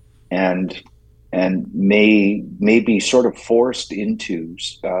system and may be sort of forced into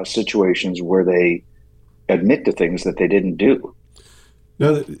situations where they admit to things that they didn't do.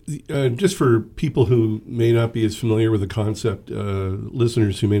 Now, just for people who may not be as familiar with the concept,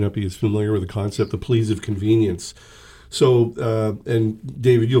 listeners who may not be as familiar with the concept, the pleas of convenience. So, and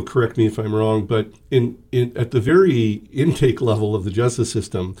David, you'll correct me if I'm wrong, but at the very intake level of the justice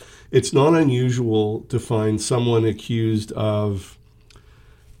system, it's not unusual to find someone accused of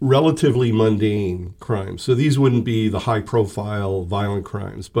relatively mundane crimes. So these wouldn't be the high-profile violent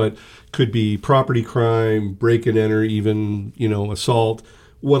crimes, but could be property crime, break and enter, even, assault.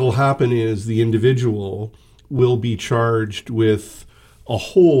 What'll happen is the individual will be charged with a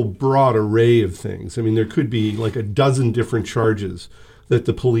whole broad array of things. I mean, there could be like a dozen different charges that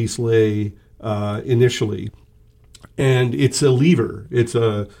the police lay initially, and it's a lever. It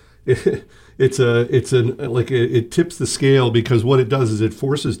tips the scale, because what it does is it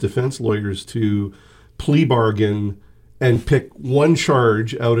forces defense lawyers to plea bargain and pick one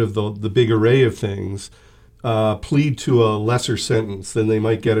charge out of the big array of things, plead to a lesser sentence than they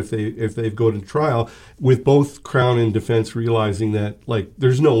might get if they go to trial, with both Crown and defense realizing that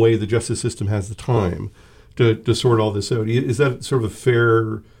there's no way the justice system has the time to sort all this out. Is that sort of a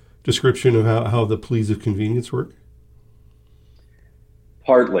fair description of how the pleas of convenience work?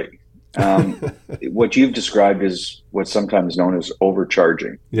 Partly. What you've described is what's sometimes known as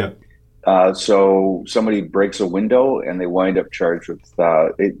overcharging. Yeah. So somebody breaks a window and they wind up charged with,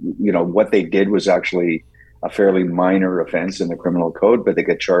 what they did was actually a fairly minor offense in the criminal code, but they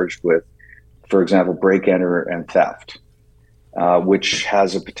get charged with, for example, break, enter, and theft, which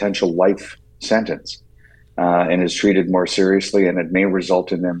has a potential life sentence and is treated more seriously, and it may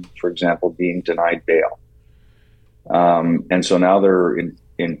result in them, for example, being denied bail. And so now they're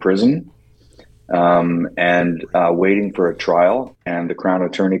in prison and waiting for a trial, and the Crown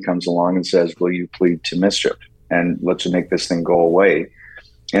attorney comes along and says, will you plead to mischief, and let's make this thing go away.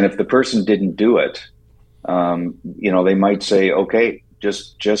 And if the person didn't do it, they might say, okay,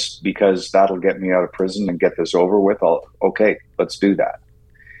 just because that'll get me out of prison and get this over with, okay, let's do that.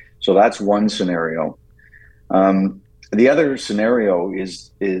 So that's one scenario. The other scenario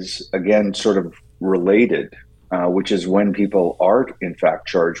is again sort of related, which is when people are in fact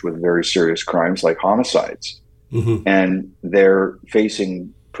charged with very serious crimes like homicides, mm-hmm. and they're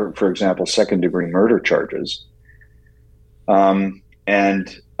facing, for example, second-degree murder charges, and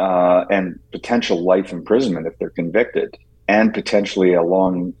potential life imprisonment if they're convicted, and potentially a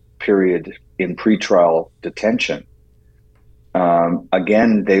long period in pretrial detention.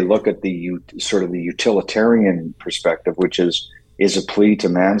 Again, they look at the utilitarian perspective, which is a plea to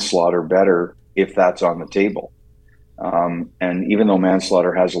manslaughter better if that's on the table? And even though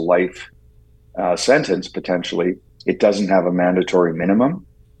manslaughter has a life sentence potentially, it doesn't have a mandatory minimum,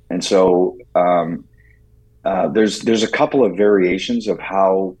 and so there's a couple of variations of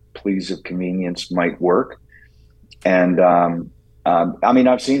how pleas of convenience might work. And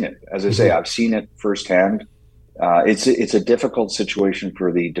I've seen it. As I say, I've seen it firsthand. It's a difficult situation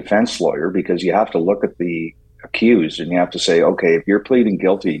for the defense lawyer, because you have to look at the accused and you have to say, okay, if you're pleading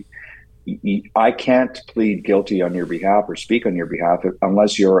guilty, I can't plead guilty on your behalf or speak on your behalf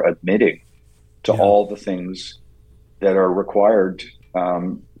unless you're admitting to all the things that are required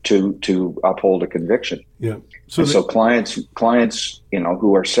to uphold a conviction. Yeah. So clients,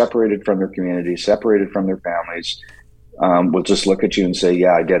 who are separated from their community, separated from their families, will just look at you and say,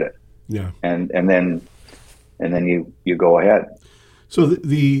 "Yeah, I did it." Yeah. And then you go ahead. So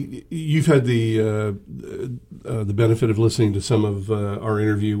you've had the benefit of listening to some of our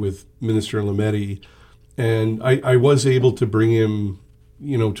interview with Minister Lametti, and I was able to bring him,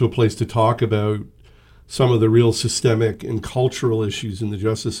 to a place to talk about some of the real systemic and cultural issues in the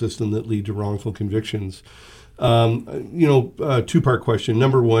justice system that lead to wrongful convictions. Two-part question.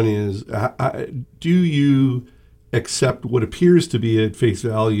 Number one is, do you accept what appears to be at face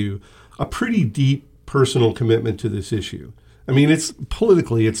value a pretty deep personal commitment to this issue? I mean, it's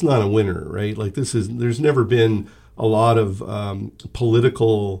politically, it's not a winner, right? There's never been a lot of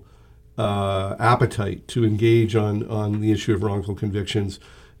political appetite to engage on the issue of wrongful convictions.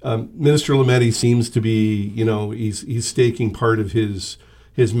 Minister Lametti seems to be, he's staking part of his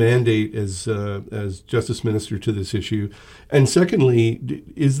mandate as Justice Minister to this issue. And secondly,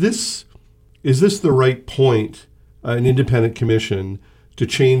 is this Is this the right point, an independent commission, to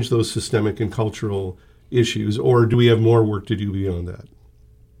change those systemic and cultural issues, or do we have more work to do beyond that?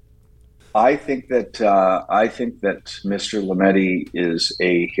 I think that Mr. Lametti is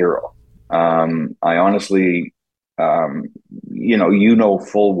a hero. I honestly, you know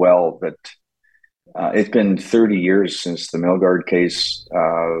full well that it's been 30 years since the Milgaard case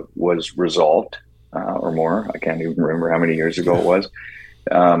was resolved, or more. I can't even remember how many years ago it was.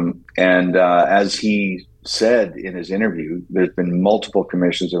 And as he said in his interview, there's been multiple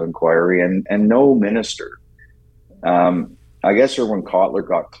commissions of inquiry and no minister. I guess Irwin Cotler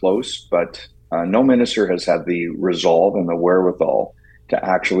got close, but no minister has had the resolve and the wherewithal to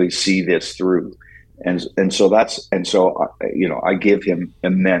actually see this through. And so I give him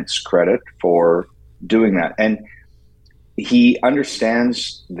immense credit for doing that. And he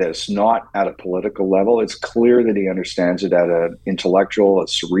understands this not at a political level. It's clear that he understands it at an intellectual, a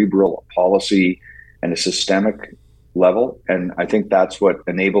cerebral, a policy, and a systemic level. And I think that's what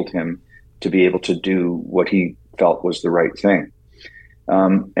enabled him to be able to do what he felt was the right thing.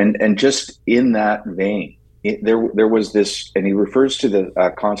 And just in that vein, there was this, and he refers to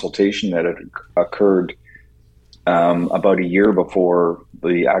the consultation that had occurred about a year before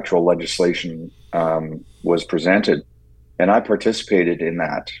the actual legislation was presented. And I participated in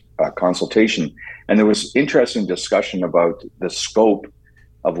that consultation. And there was interesting discussion about the scope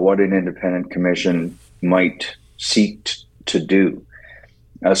of what an independent commission might seek to do.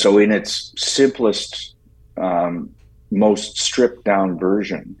 So in its simplest, most stripped down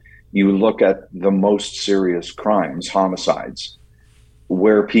version, you look at the most serious crimes, homicides,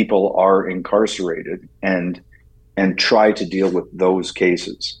 where people are incarcerated and try to deal with those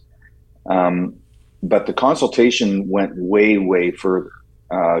cases. But the consultation went way, way further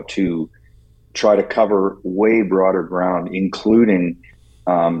to try to cover way broader ground, including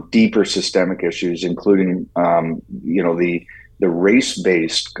deeper systemic issues, including the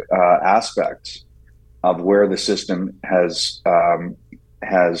race-based aspects of where the system has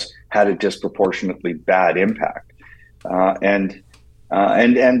had a disproportionately bad impact. And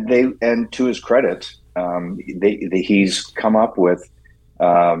to his credit, he's come up with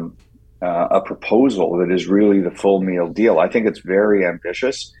a proposal that is really the full meal deal. I think it's very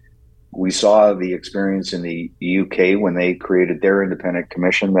ambitious. We saw the experience in the UK when they created their independent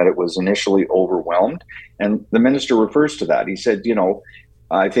commission, that it was initially overwhelmed. And the minister refers to that. He said,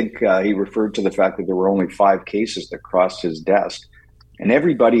 I think he referred to the fact that there were only 5 cases that crossed his desk. And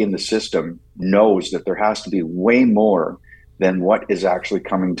everybody in the system knows that there has to be way more than what is actually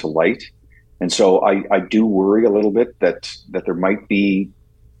coming to light. And so I do worry a little bit that there might be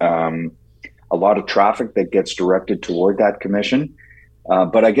a lot of traffic that gets directed toward that commission.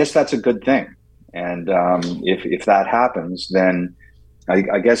 But I guess that's a good thing. And if that happens, then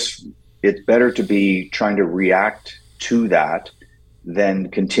I guess it's better to be trying to react to that than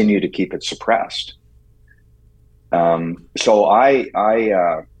continue to keep it suppressed. So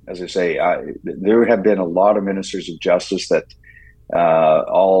as I say, there have been a lot of ministers of justice that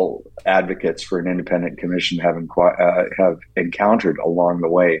all advocates for an independent commission have encountered along the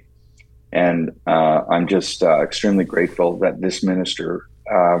way. And I'm just extremely grateful that this minister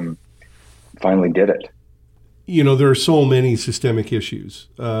finally did it. There are so many systemic issues.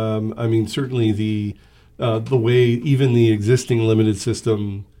 Certainly the way even the existing limited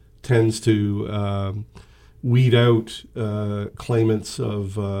system tends to weed out claimants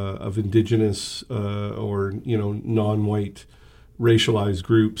of indigenous or non-white racialized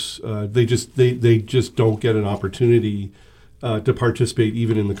groups. They just don't get an opportunity to participate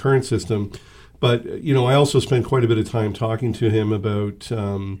even in the current system. But I also spent quite a bit of time talking to him about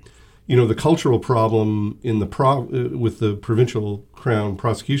the cultural problem in with the provincial Crown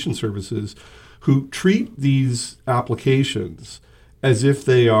prosecution services, who treat these applications as if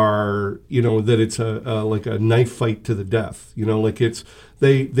they are, that it's like a knife fight to the death.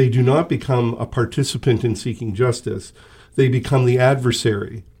 They do not become a participant in seeking justice. They become the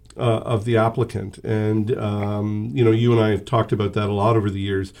adversary of the applicant. And, you and I have talked about that a lot over the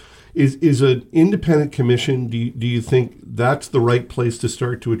years. Is an independent commission, do you think that's the right place to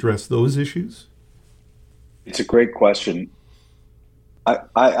start to address those issues? It's a great question.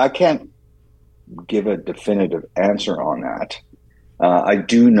 I can't give a definitive answer on that. I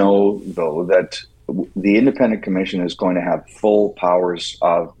do know, though, that the independent commission is going to have full powers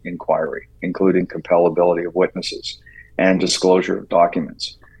of inquiry, including compellability of witnesses and disclosure of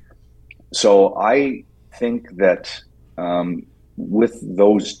documents. So I think that with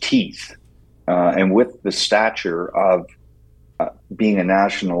those teeth and with the stature of being a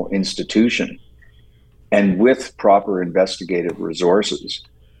national institution and with proper investigative resources,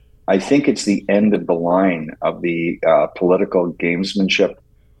 I think it's the end of the line of the political gamesmanship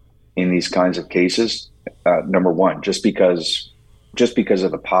in these kinds of cases. Number one, just because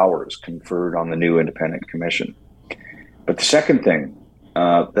of the powers conferred on the new independent commission. But the second thing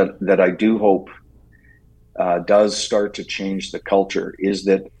that I do hope does start to change the culture is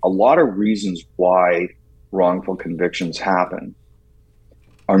that a lot of reasons why wrongful convictions happen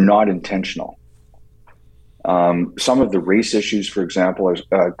are not intentional. Some of the race issues, for example,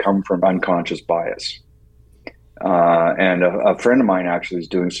 come from unconscious bias. And a friend of mine actually is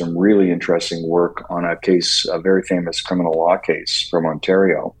doing some really interesting work on a case, a very famous criminal law case from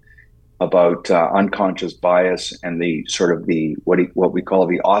Ontario, about unconscious bias and the sort of what we call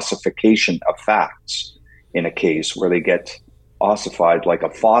the ossification of facts in a case, where they get ossified like a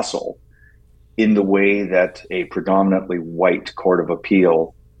fossil in the way that a predominantly white court of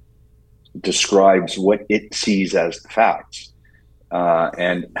appeal describes what it sees as the facts,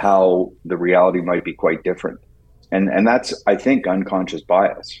 and how the reality might be quite different. And that's, I think, unconscious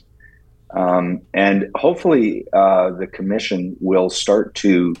bias. And hopefully the commission will start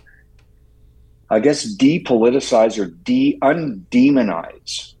to, I guess, depoliticize or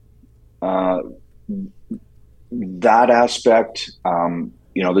undemonize that aspect.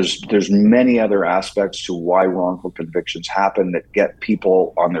 There's many other aspects to why wrongful convictions happen that get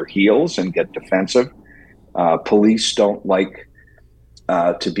people on their heels and get defensive. Police don't like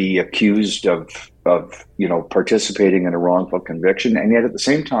to be accused of participating in a wrongful conviction, and yet at the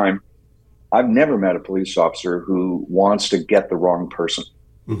same time, I've never met a police officer who wants to get the wrong person.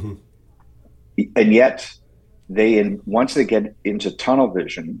 Mm-hmm. And yet, once they get into tunnel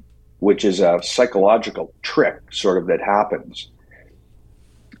vision, which is a psychological trick sort of that happens,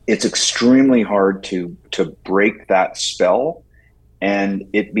 it's extremely hard to break that spell, and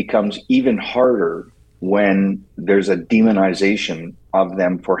it becomes even harder when there's a demonization of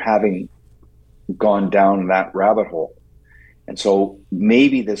them for having gone down that rabbit hole. And so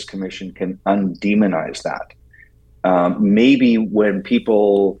maybe this commission can undemonize that. Maybe when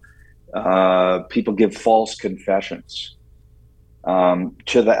people give false confessions,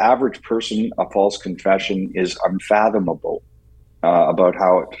 to the average person, a false confession is unfathomable. About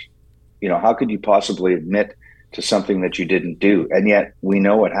how could you possibly admit to something that you didn't do? And yet we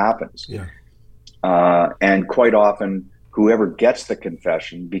know what happens. Yeah. And quite often, whoever gets the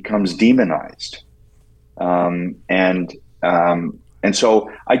confession becomes demonized. And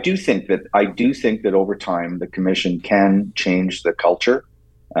so I do think that over time the commission can change the culture.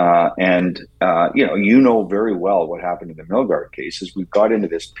 And very well what happened in the Milgaard case is we've got into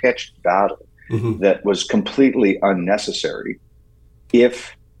this pitched battle that was completely unnecessary.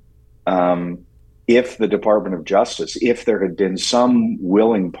 If the Department of Justice, if there had been some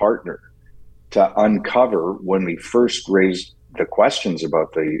willing partner to uncover, when we first raised the questions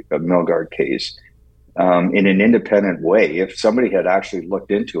about the Milgaard case, in an independent way, if somebody had actually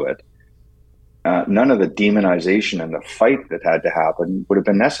looked into it, none of the demonization and the fight that had to happen would have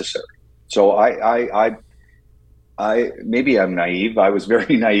been necessary. So I maybe I'm naive. I was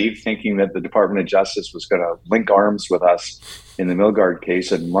very naive, thinking that the Department of Justice was going to link arms with us in the Milgaard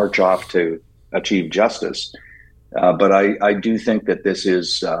case and march off to achieve justice. But I do think that this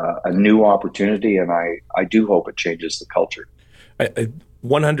is a new opportunity, and I do hope it changes the culture. I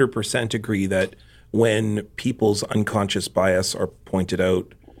 100% agree that when people's unconscious bias are pointed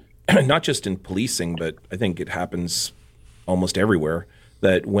out, not just in policing, but I think it happens almost everywhere,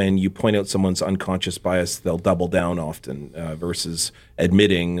 that when you point out someone's unconscious bias, they'll double down often versus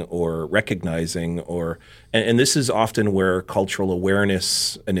admitting or recognizing. And this is often where cultural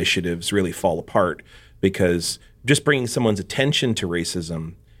awareness initiatives really fall apart, because just bringing someone's attention to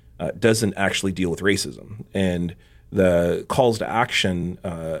racism doesn't actually deal with racism. And the calls to action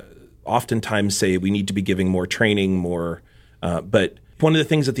oftentimes say we need to be giving more training, but one of the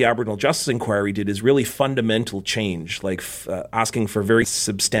things that the Aboriginal Justice Inquiry did is really fundamental change, like asking for very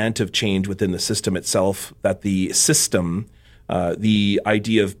substantive change within the system itself, that the system, the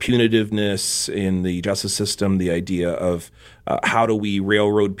idea of punitiveness in the justice system, the idea of how do we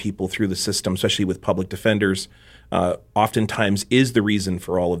railroad people through the system, especially with public defenders, oftentimes is the reason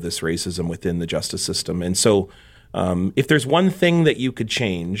for all of this racism within the justice system. And so if there's one thing that you could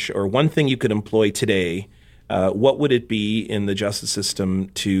change or one thing you could employ today, what would it be in the justice system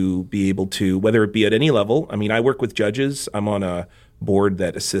to be able to, whether it be at any level? I mean, I work with judges. I'm on a board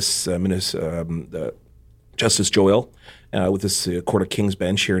that assists Justice Joyce with this Court of King's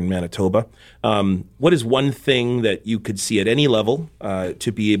Bench here in Manitoba. What is one thing that you could see at any level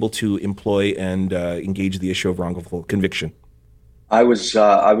to be able to employ and engage the issue of wrongful conviction? I was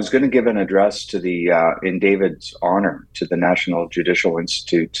going to give an address to the in David's honor to the National Judicial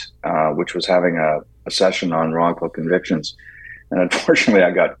Institute, which was having a session on wrongful convictions, and unfortunately,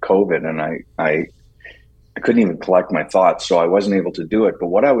 I got COVID, and I couldn't even collect my thoughts, so I wasn't able to do it. But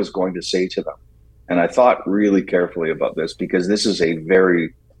what I was going to say to them, and I thought really carefully about this because this is a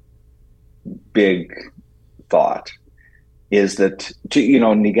very big thought, is that,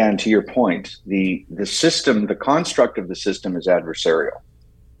 and again, to your point, the system, the construct of the system is adversarial.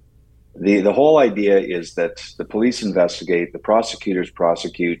 The whole idea is that the police investigate, the prosecutors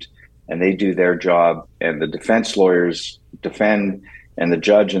prosecute, and they do their job, and the defense lawyers defend, and the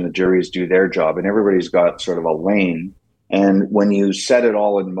judge and the juries do their job, and everybody's got sort of a lane. And when you set it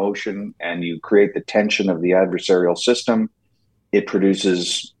all in motion and you create the tension of the adversarial system, it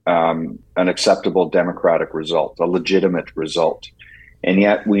produces an acceptable democratic result, a legitimate result. And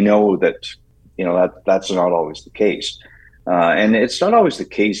yet we know that, that's not always the case. And it's not always the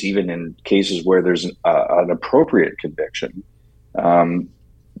case even in cases where there's an appropriate conviction. And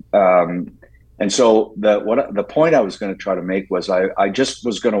so the point I was going to try to make was I just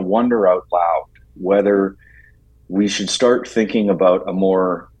was going to wonder out loud whether we should start thinking about a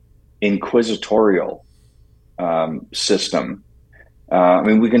more inquisitorial system.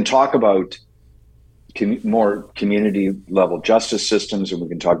 We can talk about more community level justice systems, and we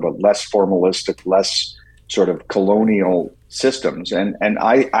can talk about less formalistic, less sort of colonial systems. And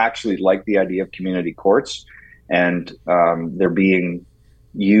I actually like the idea of community courts, and they're being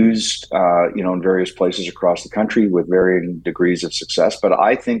used, in various places across the country with varying degrees of success. But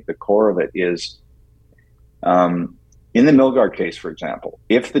I think the core of it is, in the Milgaard case, for example,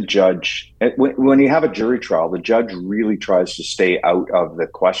 if the judge, when you have a jury trial, the judge really tries to stay out of the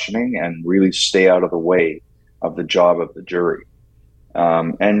questioning and really stay out of the way of the job of the jury.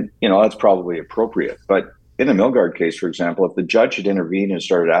 That's probably appropriate. But in the Milgaard case, for example, if the judge had intervened and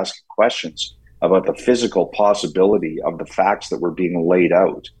started asking questions about the physical possibility of the facts that were being laid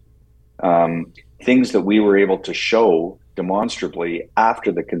out, things that we were able to show demonstrably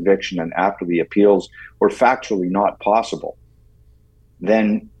after the conviction and after the appeals were factually not possible,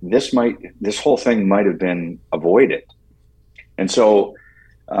 then this whole thing might have been avoided. And so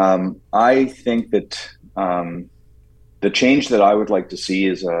I think that the change that I would like to see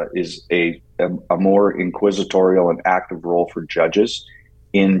is a more inquisitorial and active role for judges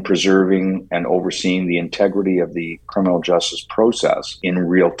in preserving and overseeing the integrity of the criminal justice process in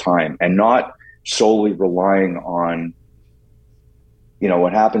real time, and not solely relying on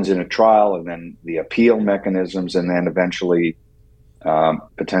what happens in a trial and then the appeal mechanisms and then eventually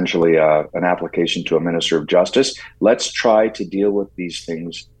potentially an application to a minister of justice. Let's try to deal with these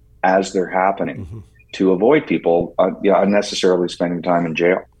things as they're happening to avoid people unnecessarily spending time in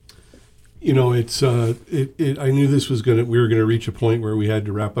jail. It's I knew we were going to reach a point where we had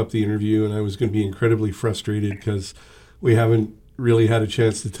to wrap up the interview, and I was going to be incredibly frustrated because we haven't really had a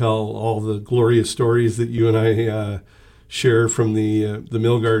chance to tell all the glorious stories that you and I share from the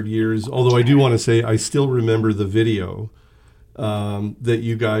Milgaard years. Although I do want to say I still remember the video that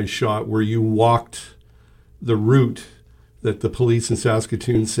you guys shot where you walked the route that the police in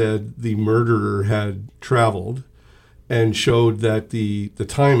Saskatoon said the murderer had traveled, and showed that the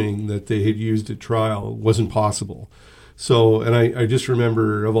timing that they had used at trial wasn't possible. So, and I just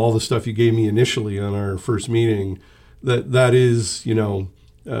remember, of all the stuff you gave me initially on our first meeting, that is,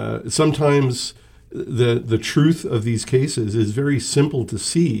 sometimes the truth of these cases is very simple to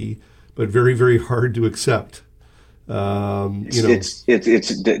see, but very, very hard to accept. It's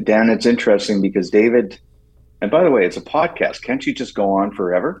Dan, it's interesting because David, and by the way, it's a podcast. Can't you just go on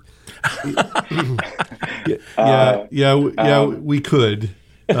forever? We could.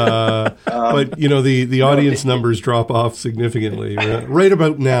 But the audience numbers drop off significantly right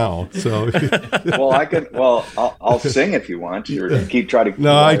about now. So, I'll sing if you want, or keep trying to.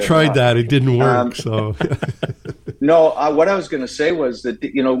 No, I tried that; it didn't work. So, what I was going to say was that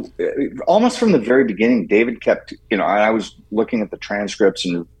almost from the very beginning, David kept I was looking at the transcripts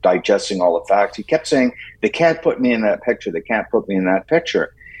and digesting all the facts. He kept saying, "They can't put me in that picture. They can't put me in that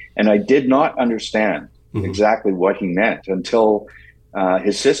picture," and I did not understand exactly what he meant until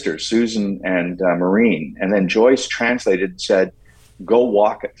his sisters, Susan and Maureen, and then Joyce translated and said, "Go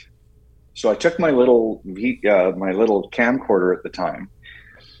walk it." So I took my little camcorder at the time,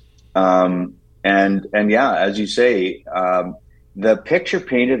 and as you say, the picture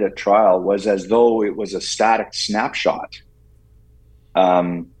painted at trial was as though it was a static snapshot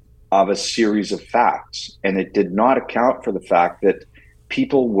of a series of facts, and it did not account for the fact that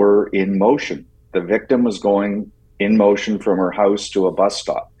people were in motion. The victim was going in motion from her house to a bus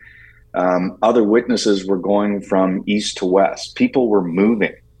stop. Other witnesses were going from east to west. People were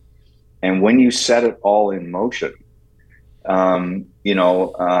moving. And when you set it all in motion, the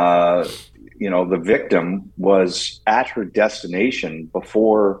victim was at her destination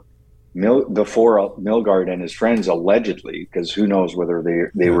before Milgaard and his friends, allegedly, because who knows whether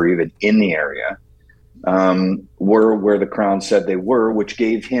they were even in the area, were where the Crown said they were, which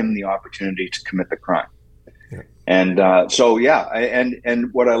gave him the opportunity to commit the crime. Yeah. And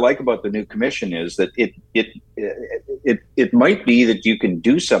and what I like about the new commission is that it might be that you can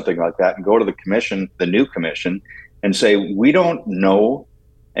do something like that and go to the new commission, and say, we don't know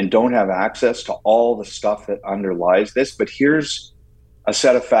and don't have access to all the stuff that underlies this, but here's a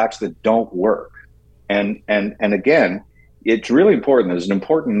set of facts that don't work. And again, it's really important. There's an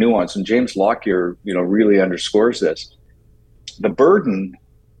important nuance, and James Lockyer, really underscores this. The burden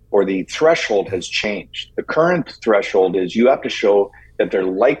or the threshold has changed. The current threshold is you have to show that there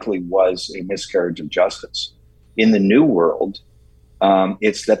likely was a miscarriage of justice. In the new world,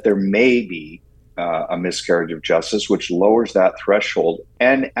 it's that there may be a miscarriage of justice, which lowers that threshold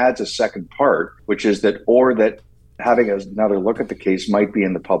and adds a second part, which is that having another look at the case might be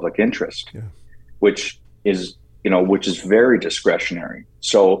in the public interest, which is very discretionary.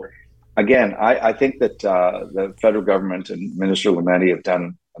 So again, I think that the federal government and Minister Lametti have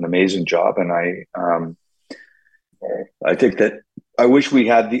done an amazing job, and I think that I wish we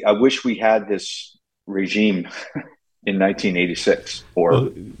had this regime in 1986, or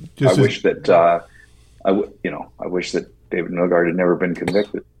I wish that David Milgaard had never been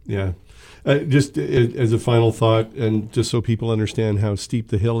convicted. Yeah. Just as a final thought, and just so people understand how steep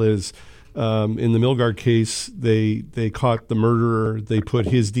the hill is, in the Milgaard case, they caught the murderer. They put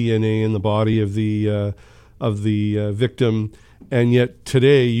his DNA in the body of the victim, and yet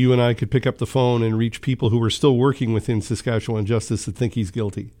today you and I could pick up the phone and reach people who are still working within Saskatchewan Justice that think he's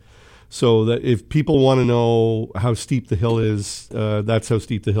guilty. So that if people want to know how steep the hill is, that's how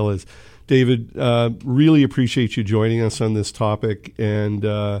steep the hill is. David, really appreciate you joining us on this topic, and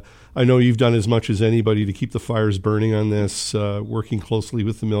I know you've done as much as anybody to keep the fires burning on this, working closely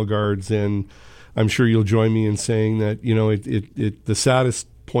with the Milgaards, and I'm sure you'll join me in saying that the saddest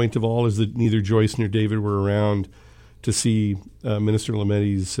point of all is that neither Joyce nor David were around to see Minister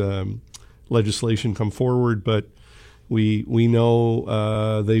Lametti's legislation come forward, but we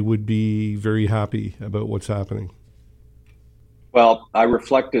know they would be very happy about what's happening. Well, I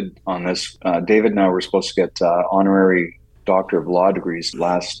reflected on this. David and I were supposed to get honorary Doctor of Law degrees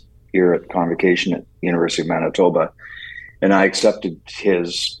last year at convocation at the University of Manitoba, and I accepted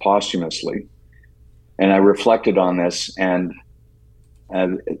his posthumously. And I reflected on this, and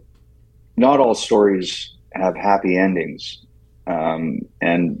not all stories have happy endings,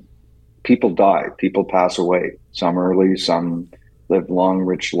 and people die, people pass away, some early, some live long,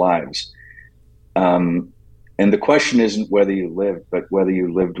 rich lives. And the question isn't whether you lived, but whether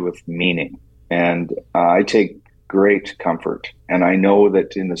you lived with meaning. And I take great comfort. And I know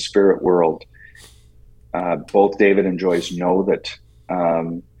that in the spirit world, both David and Joyce know that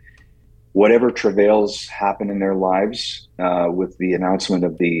whatever travails happen in their lives with the announcement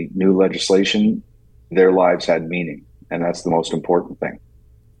of the new legislation, their lives had meaning. And that's the most important thing.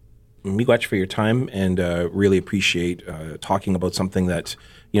 Miigwech for your time, and really appreciate talking about something that,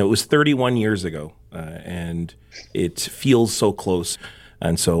 it was 31 years ago, and it feels so close.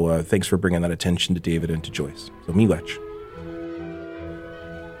 And so thanks for bringing that attention to David and to Joyce. So miigwech.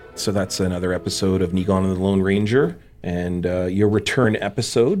 So that's another episode of Niigaan and the Lone Ranger, and your return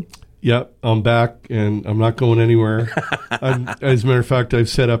episode. Yep, I'm back, and I'm not going anywhere. As a matter of fact, I've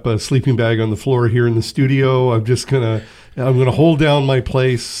set up a sleeping bag on the floor here in the studio. I'm gonna hold down my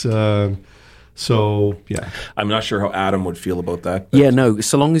place. So, yeah. I'm not sure how Adam would feel about that. Yeah, no,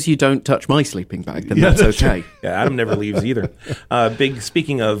 so long as you don't touch my sleeping bag, then that's okay. Yeah, Adam never leaves either.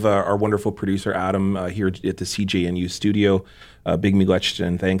 Speaking of our wonderful producer, Adam, here at the CJNU studio, big miigwech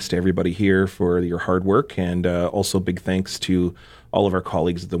and thanks to everybody here for your hard work, and also big thanks to all of our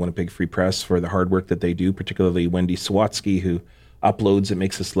colleagues at the Winnipeg Free Press for the hard work that they do, particularly Wendy Sawatsky, who uploads it,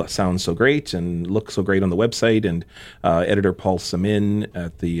 makes us sound so great and look so great on the website, and editor Paul Samin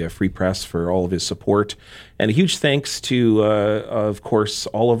at the Free Press for all of his support. And a huge thanks to, of course,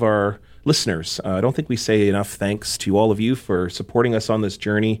 all of our listeners. I don't think we say enough thanks to all of you for supporting us on this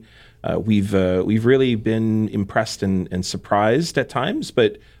journey. We've really been impressed and surprised at times,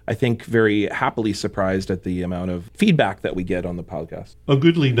 but I think very happily surprised at the amount of feedback that we get on the podcast. A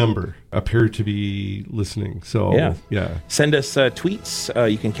goodly number appear to be listening. So yeah. Send us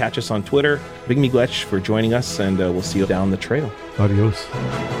tweets. You can catch us on Twitter. Big miigwech for joining us, and we'll see you down the trail. Adios.